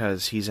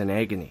because he's in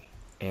agony.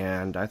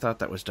 And I thought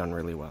that was done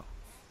really well.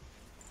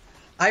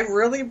 I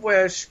really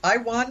wish I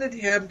wanted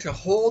him to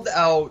hold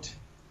out.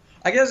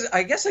 I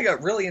guess I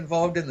got really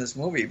involved in this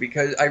movie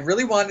because I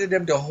really wanted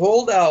him to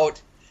hold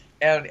out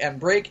and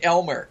break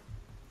Elmer,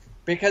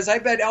 because I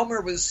bet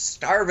Elmer was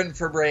starving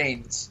for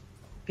brains.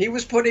 He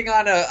was putting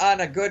on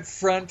a good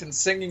front and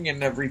singing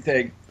and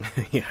everything.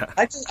 Yeah.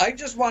 I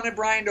just wanted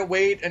Brian to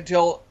wait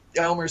until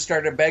Elmer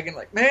started begging,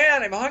 like,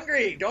 "Man, I'm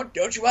hungry.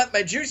 Don't you want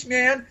my juice,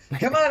 man?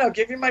 Come on, I'll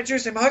give you my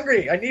juice. I'm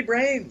hungry. I need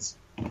brains."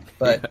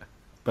 But yeah.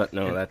 But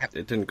no,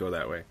 it didn't go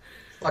that way.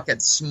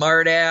 Fucking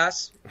smart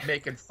ass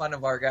making fun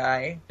of our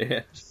guy.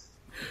 Yeah.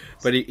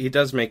 But he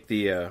does make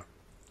the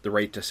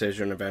right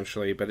decision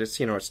eventually, but it's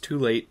it's too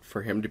late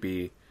for him to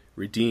be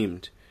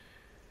redeemed.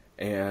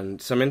 And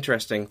some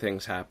interesting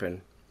things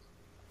happen.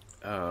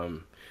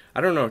 I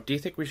don't know. Do you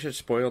think we should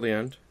spoil the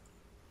end?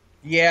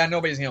 Yeah,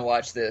 nobody's going to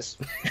watch this.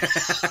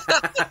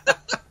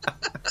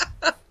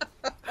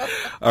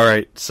 All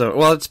right. So,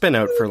 well, it's been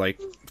out for like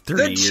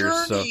 30 years.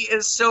 The journey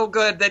is so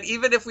good that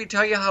even if we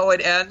tell you how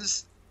it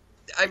ends,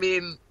 I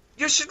mean,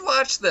 you should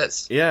watch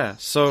this. Yeah.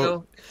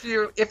 So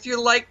if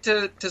you like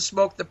to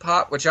smoke the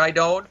pot, which I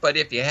don't, but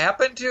if you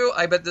happen to,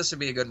 I bet this would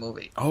be a good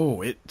movie.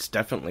 Oh, it's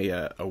definitely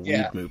a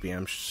weed movie,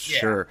 I'm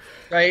sure.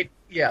 Yeah. Right?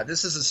 Yeah,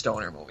 this is a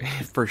stoner movie.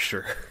 For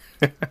sure.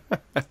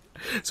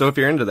 So if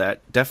you're into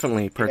that,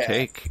 definitely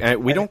partake. Yeah.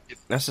 We don't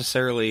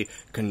necessarily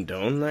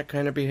condone that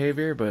kind of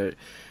behavior, but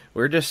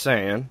we're just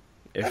saying,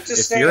 if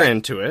you're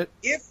into it...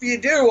 If you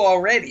do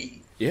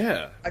already...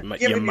 Yeah,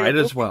 you might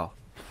as well.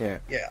 Yeah.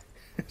 Yeah.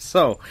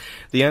 So,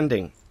 the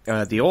ending.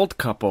 The old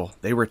couple,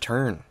 they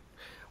return.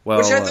 Well,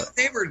 which I thought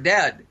they were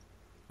dead.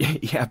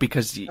 Yeah,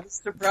 because... I was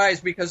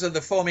surprised because of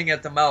the foaming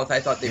at the mouth. I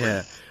thought they were...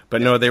 Yeah,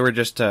 but no, they were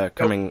just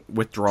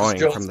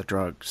withdrawing from the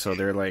drug. So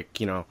they're like,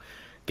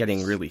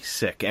 getting really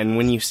sick. And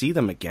when you see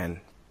them again,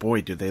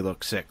 boy, do they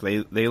look sick.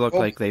 They look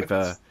like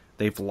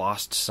they've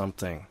lost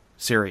something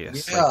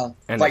serious. Yeah.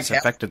 And it's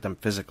affected them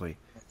physically.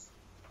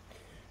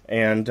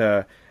 And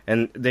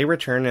they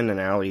return in an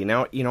alley.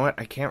 Now, you know what?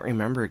 I can't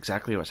remember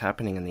exactly what's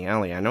happening in the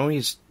alley. I know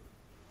is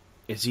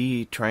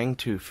he trying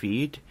to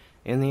feed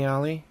in the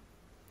alley?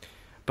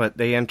 But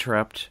they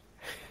interrupt,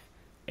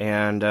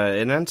 and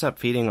it ends up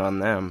feeding on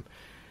them.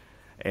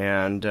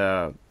 And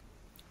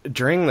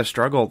during the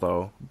struggle,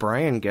 though,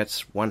 Brian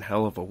gets one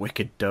hell of a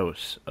wicked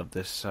dose of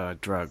this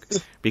drug,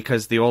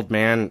 because the old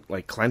man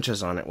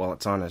clenches on it while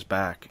it's on his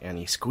back, and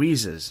he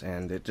squeezes,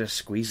 and it just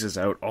squeezes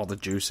out all the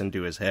juice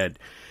into his head,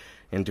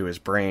 into his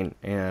brain,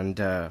 and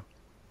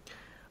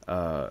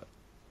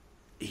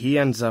he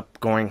ends up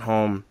going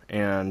home,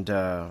 and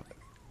the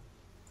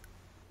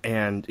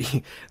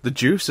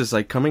juice is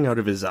coming out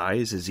of his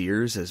eyes, his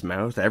ears, his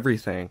mouth,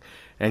 everything.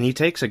 And he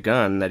takes a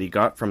gun that he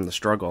got from the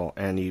struggle,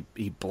 and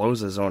he blows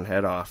his own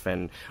head off,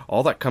 and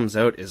all that comes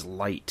out is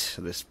light,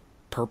 this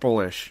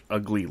purplish,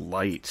 ugly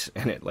light.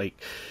 And it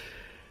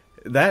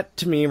that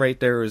to me right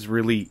there is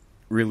really,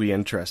 really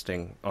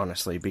interesting,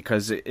 honestly,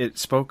 because it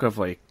spoke of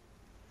the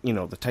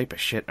type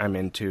of shit I'm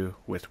into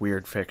with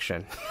weird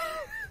fiction.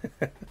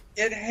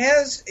 It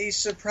has a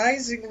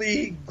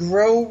surprisingly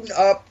grown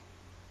up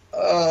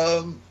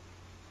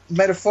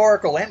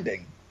metaphorical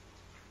ending.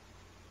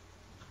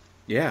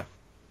 Yeah.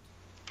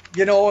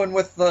 And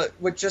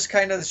with just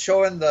kind of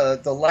showing the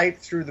light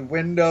through the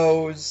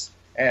windows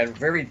and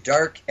very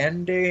dark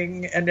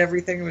ending and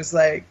everything, it was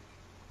the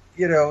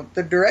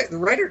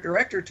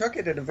writer-director took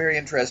it in a very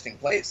interesting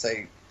place.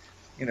 It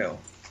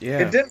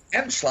didn't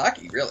end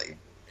schlocky, really.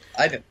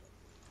 I didn't.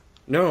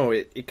 No,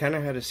 it kind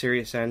of had a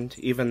serious end,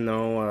 even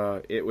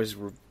though it was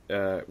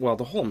well,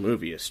 the whole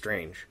movie is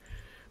strange,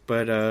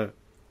 but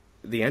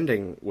the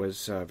ending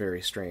was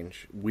very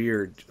strange,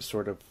 weird,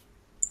 sort of.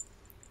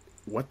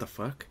 What the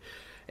fuck?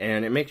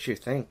 And it makes you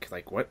think,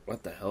 like,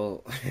 what the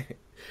hell?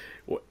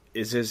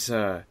 Is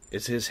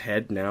his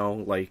head now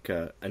like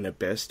an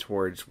abyss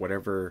towards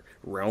whatever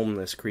realm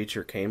this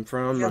creature came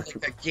from? Yeah,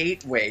 like a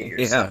gateway or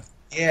yeah. something.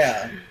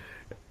 Yeah.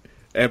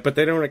 But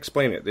they don't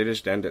explain it. They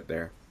just end it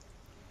there.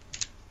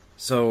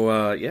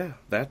 So, yeah,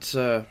 that's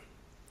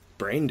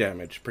Brain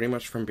Damage, pretty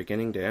much from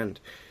beginning to end.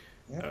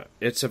 Yeah.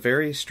 It's a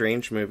very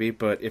strange movie,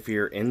 but if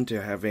you're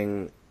into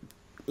having...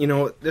 You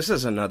know, this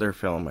is another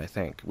film, I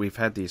think. We've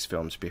had these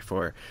films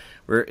before,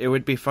 where it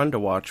would be fun to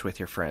watch with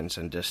your friends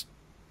and just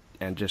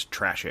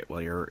trash it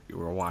while you're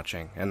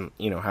watching, and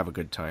have a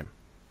good time.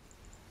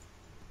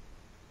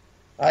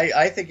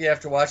 I think you have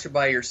to watch it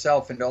by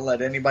yourself and don't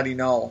let anybody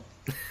know.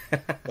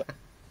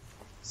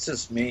 It's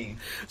just me.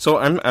 So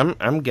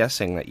I'm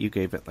guessing that you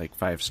gave it like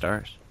 5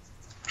 stars.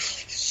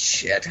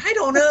 Shit, I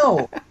don't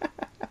know.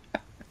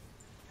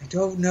 I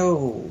don't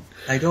know.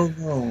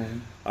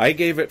 I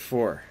gave it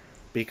 4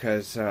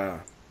 because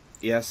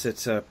yes,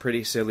 it's a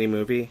pretty silly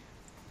movie.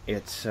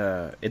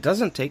 It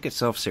doesn't take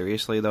itself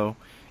seriously though.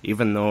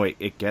 Even though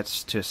it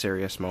gets to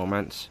serious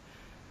moments,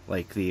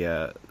 like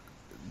the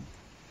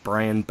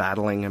Brian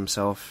battling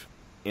himself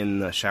in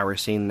the shower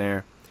scene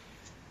there,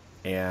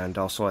 and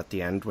also at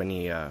the end when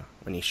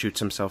he shoots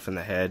himself in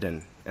the head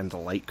and the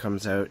light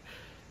comes out,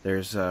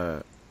 there's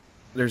an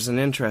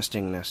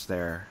interestingness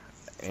there,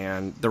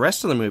 and the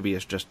rest of the movie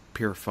is just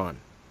pure fun.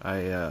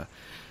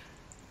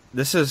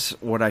 This is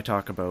what I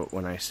talk about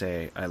when I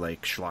say I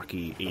like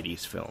schlocky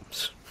 80s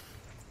films.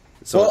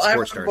 So well, I'm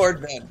on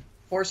board then.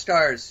 4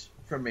 stars.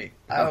 From me.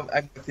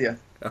 I'm with you.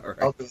 All right.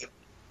 I'll do it.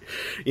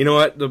 You know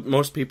what?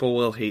 Most people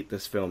will hate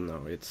this film,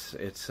 though. It's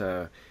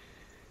Well,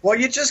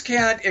 you just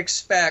can't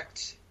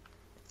expect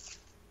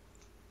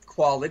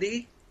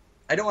quality.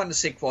 I don't want to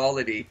say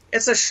quality.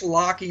 It's a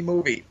schlocky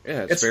movie.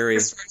 Yeah, it's very...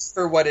 4 stars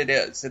for what it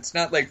is. It's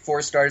not like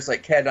 4 stars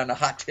like Cat on a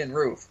Hot Tin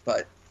Roof,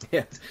 but...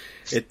 Yeah,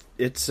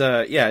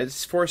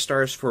 it's 4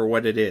 stars for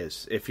what it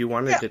is. If you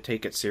wanted to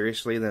take it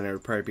seriously, then it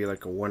would probably be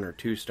like a 1 or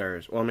 2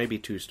 stars. Well, maybe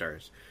 2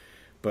 stars.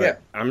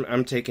 But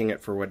I'm taking it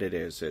for what it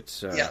is.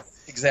 It's yeah,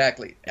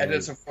 exactly. And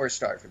it's a 4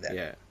 star for that.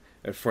 Yeah,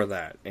 for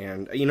that.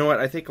 And you know what?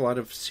 I think a lot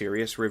of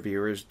serious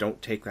reviewers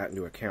don't take that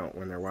into account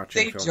when they're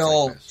watching films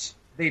like this.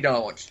 They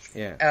don't.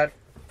 Yeah.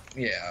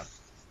 Yeah.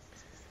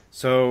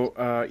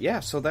 So,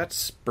 so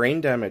that's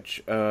Brain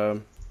Damage.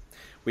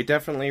 We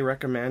definitely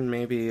recommend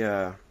maybe,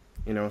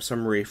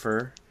 some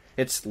reefer.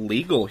 It's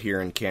legal here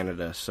in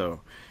Canada,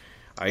 so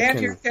here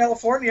in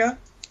California.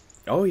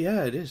 Oh,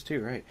 yeah, it is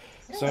too, right.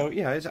 Yeah. So,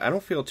 yeah, I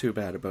don't feel too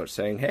bad about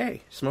saying,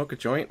 hey, smoke a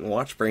joint and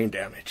watch Brain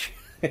Damage.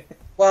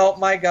 Well,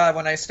 my God,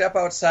 when I step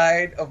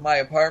outside of my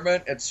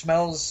apartment, it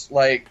smells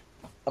like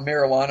a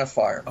marijuana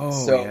farm. Oh,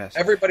 so yes.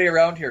 Everybody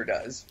around here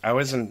does. I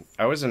was in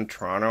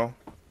Toronto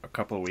a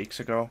couple of weeks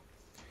ago,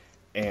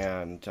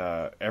 and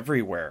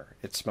everywhere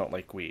it smelled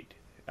like weed.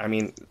 I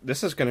mean,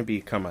 this is going to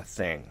become a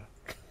thing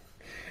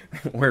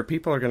where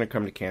people are going to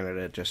come to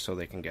Canada just so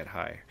they can get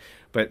high.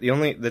 But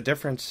the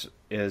difference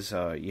is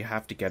you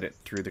have to get it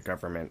through the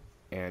government,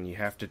 and you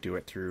have to do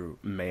it through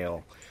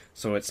mail.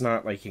 So it's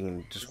not like you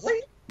can just...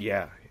 Really?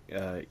 Yeah.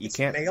 You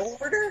can't... mail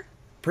order?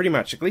 Pretty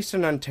much. At least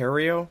in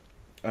Ontario,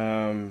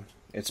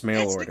 it's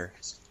mail order.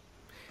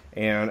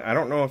 And I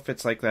don't know if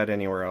it's like that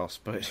anywhere else,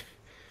 but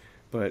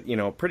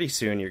pretty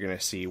soon you're going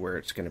to see where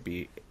it's going to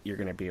be... You're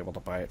going to be able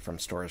to buy it from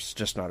stores. It's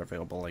just not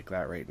available like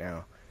that right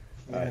now.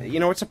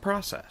 It's a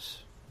process.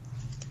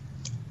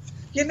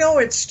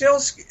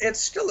 It's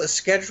still a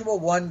Schedule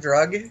 1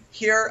 drug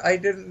here. I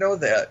didn't know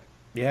that.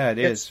 Yeah, it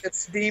is.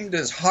 It's deemed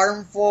as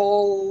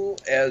harmful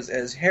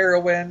as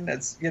heroin.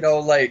 It's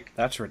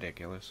that's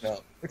ridiculous.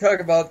 We talk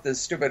about the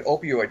stupid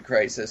opioid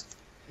crisis.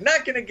 I'm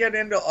not going to get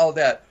into all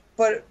that,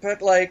 but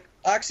like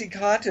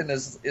OxyContin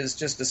is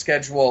just a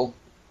schedule,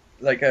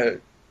 they're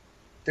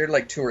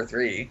like 2 or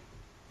 3.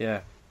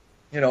 Yeah.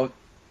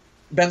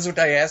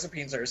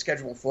 Benzodiazepines are a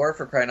Schedule 4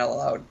 for crying out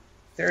loud.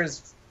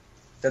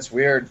 That's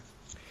weird.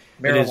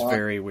 Marijuana. It is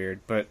very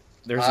weird, but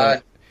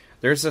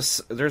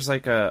there's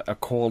like a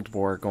Cold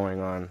War going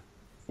on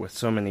with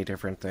so many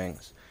different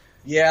things.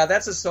 Yeah,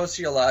 that's a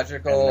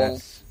sociological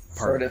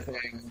sort of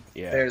thing.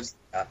 Yeah. There's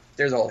a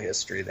whole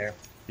history there.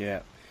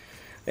 Yeah.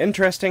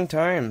 Interesting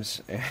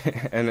times.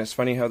 And it's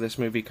funny how this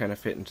movie kind of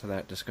fit into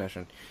that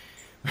discussion.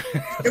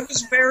 It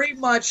was very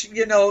much,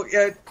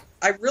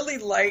 I really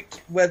liked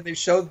when they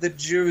showed the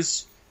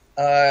juice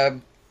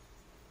in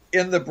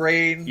the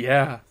brain.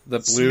 Yeah, the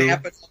blue.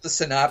 Snapping the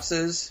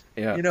synapses.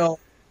 Yeah.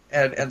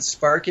 And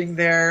sparking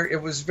there.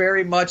 It was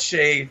very much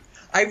I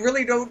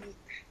really don't...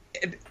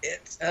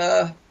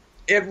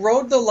 It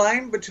rode the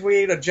line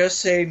between a just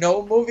say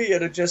no movie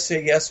and a just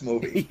say yes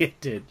movie.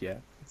 It did, yeah.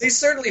 They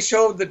certainly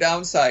showed the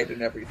downside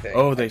and everything.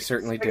 Oh, they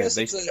certainly did.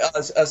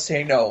 It's a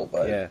say no,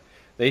 but... Yeah.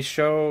 They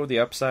show the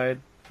upside,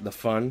 the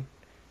fun,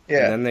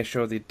 Yeah. And then they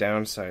show the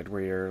downside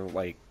where you're,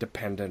 like,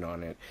 dependent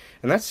on it.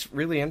 And that's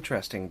really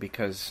interesting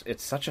because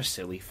it's such a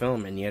silly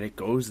film, and yet it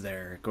goes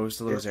there. It goes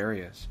to those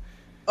areas.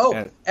 Oh,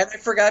 and I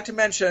forgot to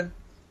mention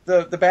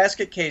the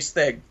basket case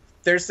thing.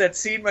 There's that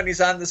scene when he's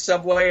on the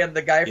subway and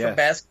the guy from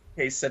Basket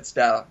Case sits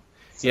down.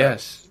 So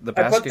yes, the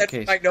Basket Case. I put that Case.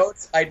 in my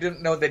notes. I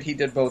didn't know that he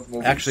did both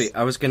movies. Actually,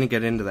 I was going to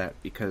get into that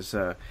because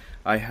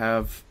I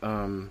have,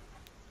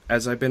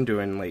 as I've been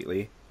doing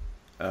lately,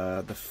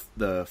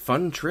 the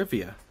fun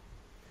trivia.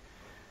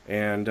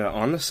 And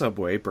on the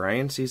subway,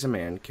 Brian sees a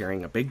man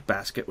carrying a big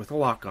basket with a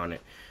lock on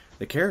it.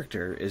 The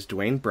character is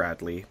Dwayne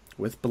Bradley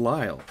with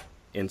Belial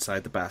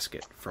inside the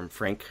basket from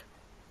Frank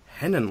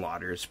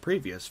Henenlotter's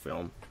previous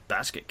film,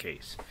 Basket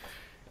Case.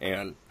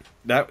 And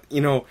that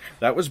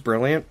was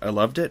brilliant. I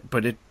loved it,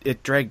 but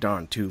it dragged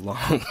on too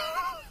long.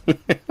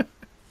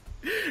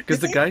 Because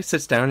the guy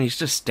sits down and he's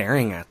just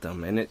staring at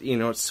them, and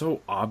it's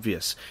so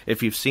obvious.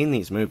 If you've seen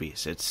these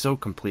movies, it's so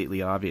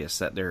completely obvious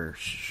that they're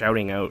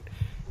shouting out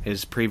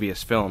his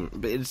previous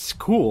film. It's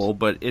cool,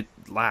 but it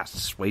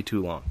lasts way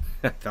too long,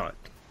 I thought.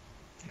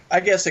 I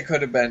guess it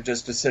could have been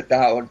just to sit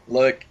down,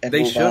 look, and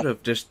They move should on.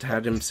 have just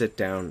had him sit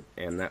down,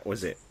 and that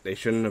was it. They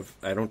shouldn't have.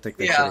 I don't think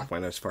they should have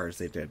went as far as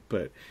they did,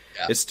 but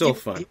it's still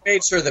fun. He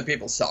made sure that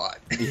people saw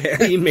it.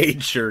 Yeah, he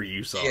made sure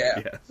you saw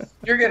it.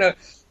 Yeah.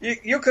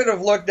 You could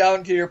have looked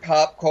down to your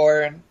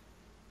popcorn,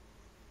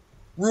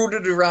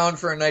 rooted around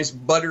for a nice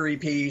buttery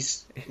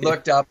piece,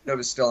 looked up, and it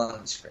was still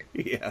on the screen.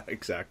 Yeah,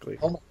 exactly.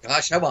 Oh my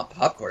gosh, I want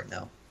popcorn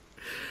now.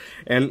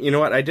 And you know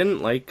what? I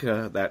didn't like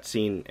that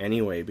scene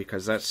anyway,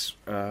 because that's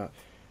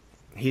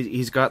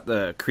he's got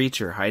the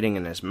creature hiding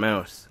in his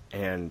mouth,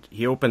 and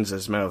he opens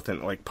his mouth and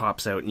it, like,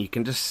 pops out, and you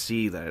can just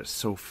see that it's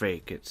so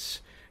fake. It's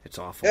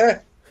awful. Yeah.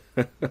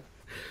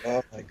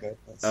 Oh my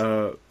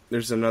goodness.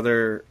 There's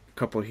another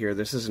couple here.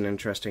 This is an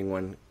interesting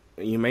one.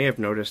 You may have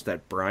noticed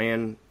that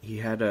Brian, he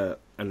had an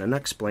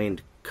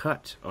unexplained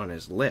cut on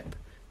his lip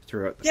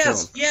throughout the film.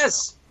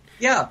 Yes.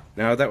 Yeah.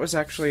 Now, that was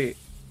actually,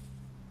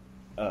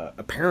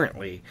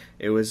 apparently,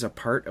 it was a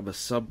part of a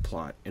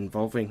subplot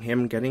involving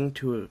him getting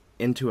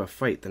into a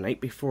fight the night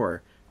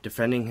before,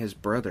 defending his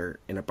brother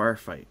in a bar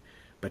fight.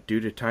 But due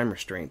to time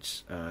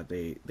restraints,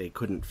 they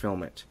couldn't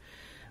film it.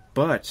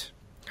 But,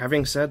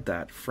 having said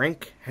that,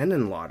 Frank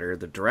Henenlotter,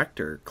 the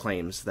director,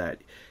 claims that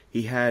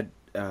he had...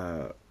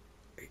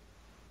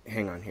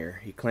 hang on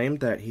here. He claimed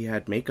that he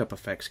had makeup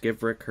effects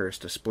give Rick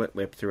Hurst a split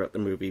lip throughout the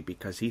movie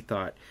because he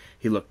thought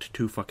he looked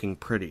too fucking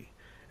pretty.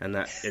 And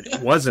that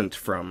it wasn't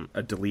from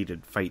a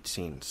deleted fight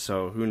scene.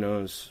 So who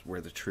knows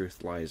where the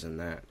truth lies in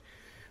that.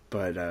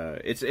 But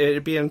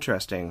it'd be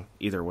interesting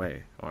either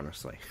way,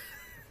 honestly.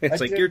 It's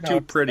like, you're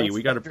too pretty.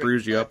 We got to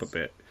bruise you up a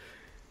bit.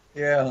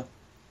 Yeah.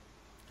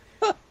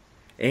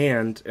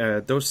 And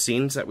those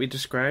scenes that we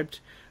described,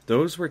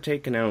 those were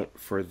taken out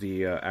for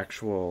the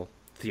actual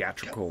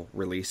theatrical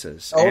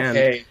releases.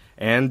 Okay.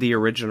 And the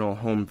original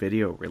home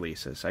video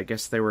releases. I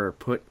guess they were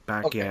put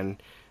back in.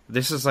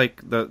 This is like,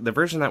 the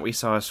version that we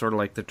saw is sort of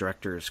like the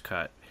director's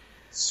cut.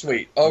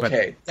 Sweet.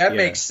 Okay. But, that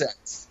makes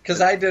sense.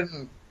 Because I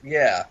didn't,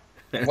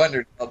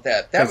 wondered about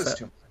that. That was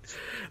too much.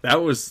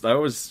 That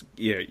was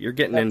you're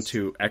getting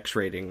into X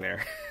rating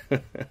there.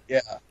 Yeah.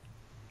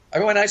 I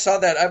mean, when I saw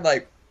that, I'm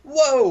like,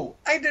 whoa,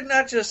 I did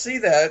not just see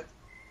that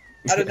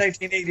at a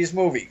 1980s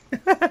movie.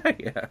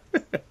 Yeah.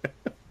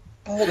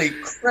 Holy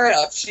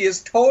crap, she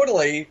is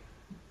totally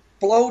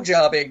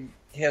blowjobbing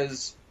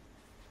his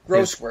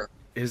gross work.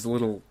 His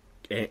little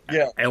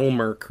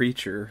Elmer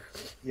creature.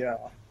 Yeah.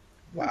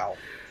 Wow.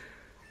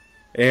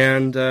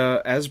 And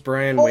as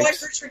Brian I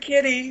wakes... hurt your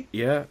kitty.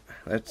 Yeah,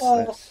 that's hi,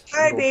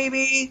 little,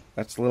 baby.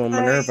 That's little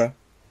Minerva.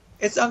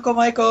 It's Uncle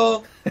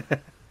Michael.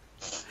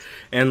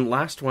 And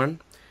last one,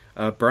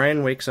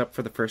 Brian wakes up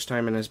for the first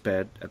time in his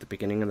bed at the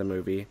beginning of the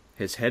movie.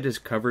 His head is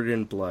covered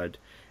in blood,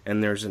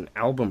 and there's an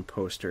album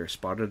poster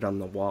spotted on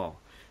the wall,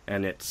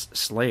 and it's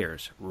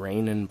Slayer's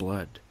Rain and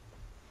Blood.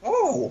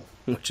 Oh!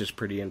 Which is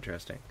pretty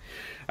interesting.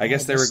 I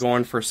guess they were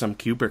going for some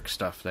Kubrick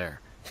stuff there.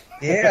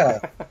 Yeah.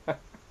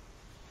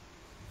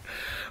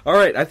 All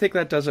right, I think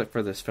that does it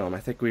for this film. I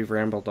think we've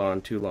rambled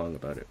on too long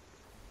about it.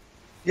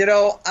 You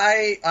know,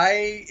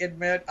 I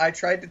admit I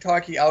tried to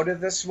talk you out of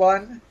this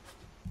one.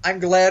 I'm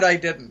glad I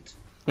didn't.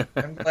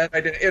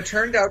 It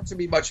turned out to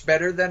be much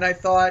better than I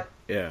thought.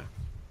 Yeah.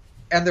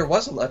 And there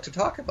was a lot to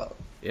talk about.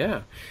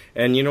 Yeah.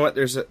 And you know what?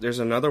 There's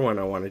another one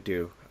I want to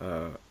do.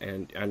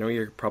 And I know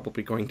you're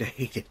probably going to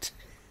hate it.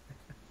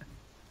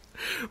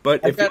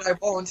 But I bet I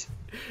won't.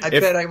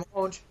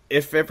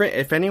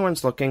 If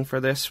anyone's looking for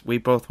this, we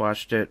both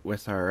watched it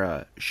with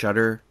our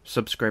Shudder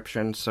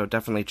subscription, so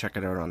definitely check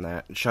it out on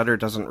that. Shudder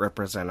doesn't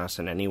represent us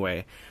in any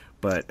way,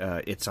 but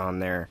it's on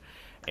there.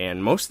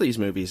 And most of these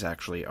movies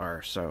actually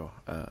are, so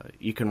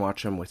you can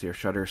watch them with your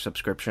Shudder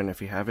subscription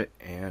if you have it.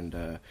 And,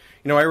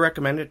 I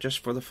recommend it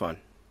just for the fun.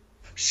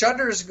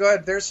 Shudder's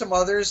good. There's some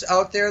others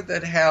out there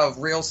that have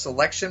real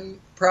selection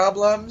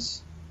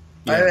problems.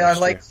 Yeah, I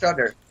like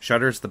Shudder.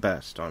 Shudder's the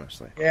best,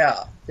 honestly.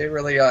 Yeah, they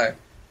really are.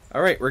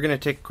 All right, we're going to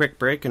take a quick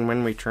break, and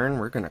when we return,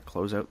 we're going to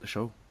close out the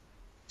show.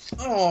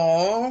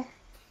 Aww.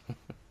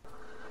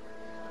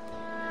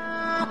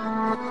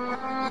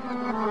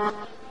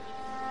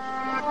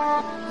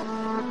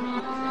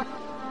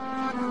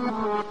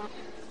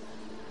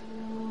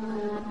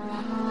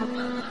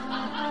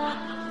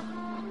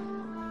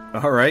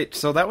 right,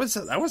 so that was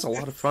a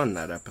lot of fun,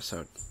 that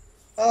episode.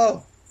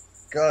 Oh,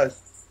 good.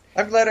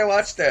 I'm glad I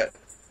watched it.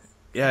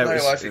 Yeah, it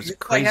was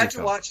crazy.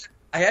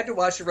 I had to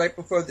watch it right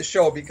before the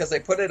show because I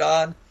put it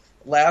on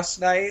last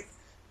night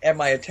and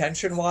my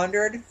attention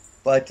wandered.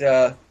 But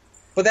that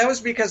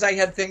was because I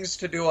had things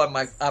to do on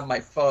my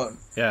phone.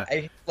 Yeah, I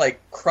had, like,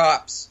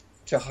 crops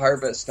to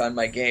harvest on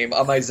my game,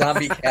 on my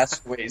Zombie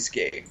Castaways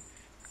game.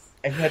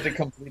 I had to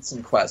complete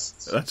some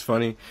quests. That's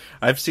funny.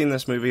 I've seen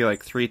this movie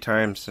like 3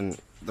 times, and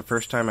the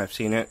first time I've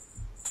seen it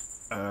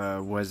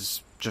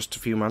was just a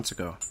few months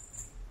ago.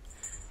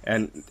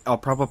 And I'll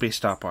probably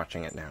stop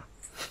watching it now.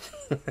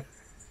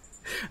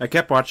 I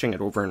kept watching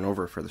it over and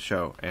over for the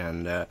show,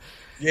 and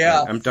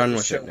I'm done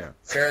with it now.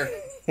 Sure.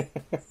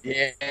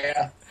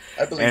 Yeah,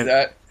 I believe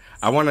that.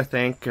 I want to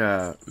thank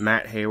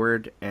Matt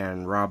Hayward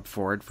and Rob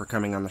Ford for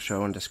coming on the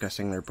show and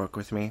discussing their book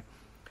with me.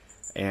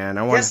 And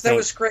I want to that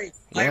was great.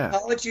 My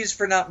apologies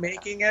for not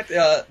making it.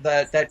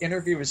 That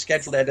interview was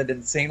scheduled at an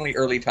insanely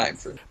early time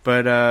for me.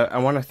 But I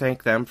want to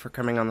thank them for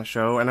coming on the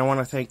show, and I want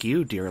to thank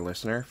you, dear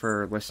listener,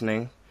 for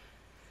listening.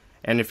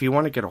 And if you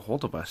want to get a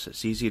hold of us,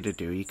 it's easy to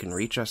do. You can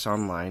reach us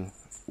online.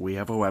 We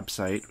have a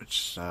website,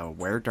 which is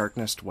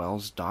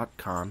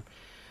wheredarknessdwells.com.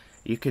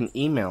 You can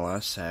email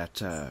us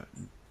at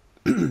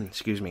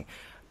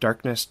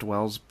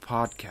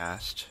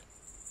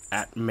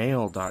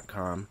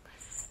darknessdwellspodcast@mail.com.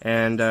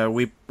 And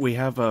we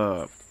have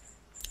a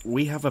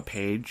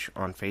page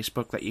on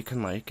Facebook that you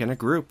can like, and a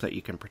group that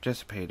you can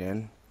participate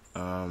in,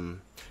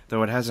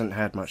 though it hasn't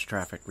had much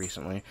traffic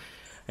recently.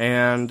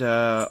 And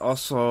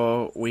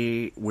also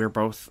we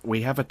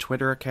have a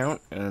Twitter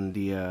account, and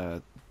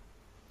the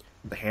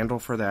handle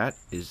for that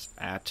is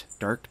at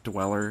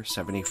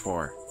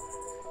darkdweller74.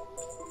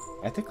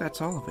 I think that's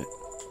all of it.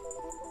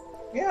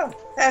 Yeah,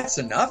 that's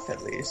enough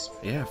at least.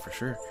 Yeah, for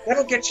sure.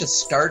 That'll get you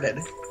started.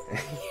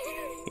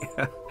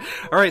 Yeah.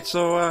 All right,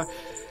 so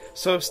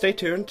stay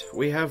tuned.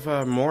 We have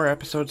more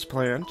episodes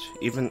planned.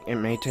 Even it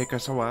may take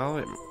us a while.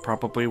 It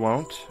probably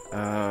won't.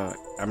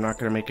 I'm not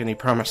going to make any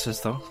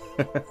promises, though.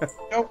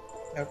 Nope.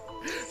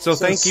 So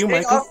thank you,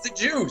 Michael. Stay off the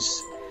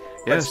juice.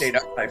 Yes. But stay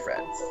dark, my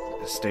friends.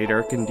 Stay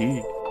dark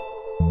indeed.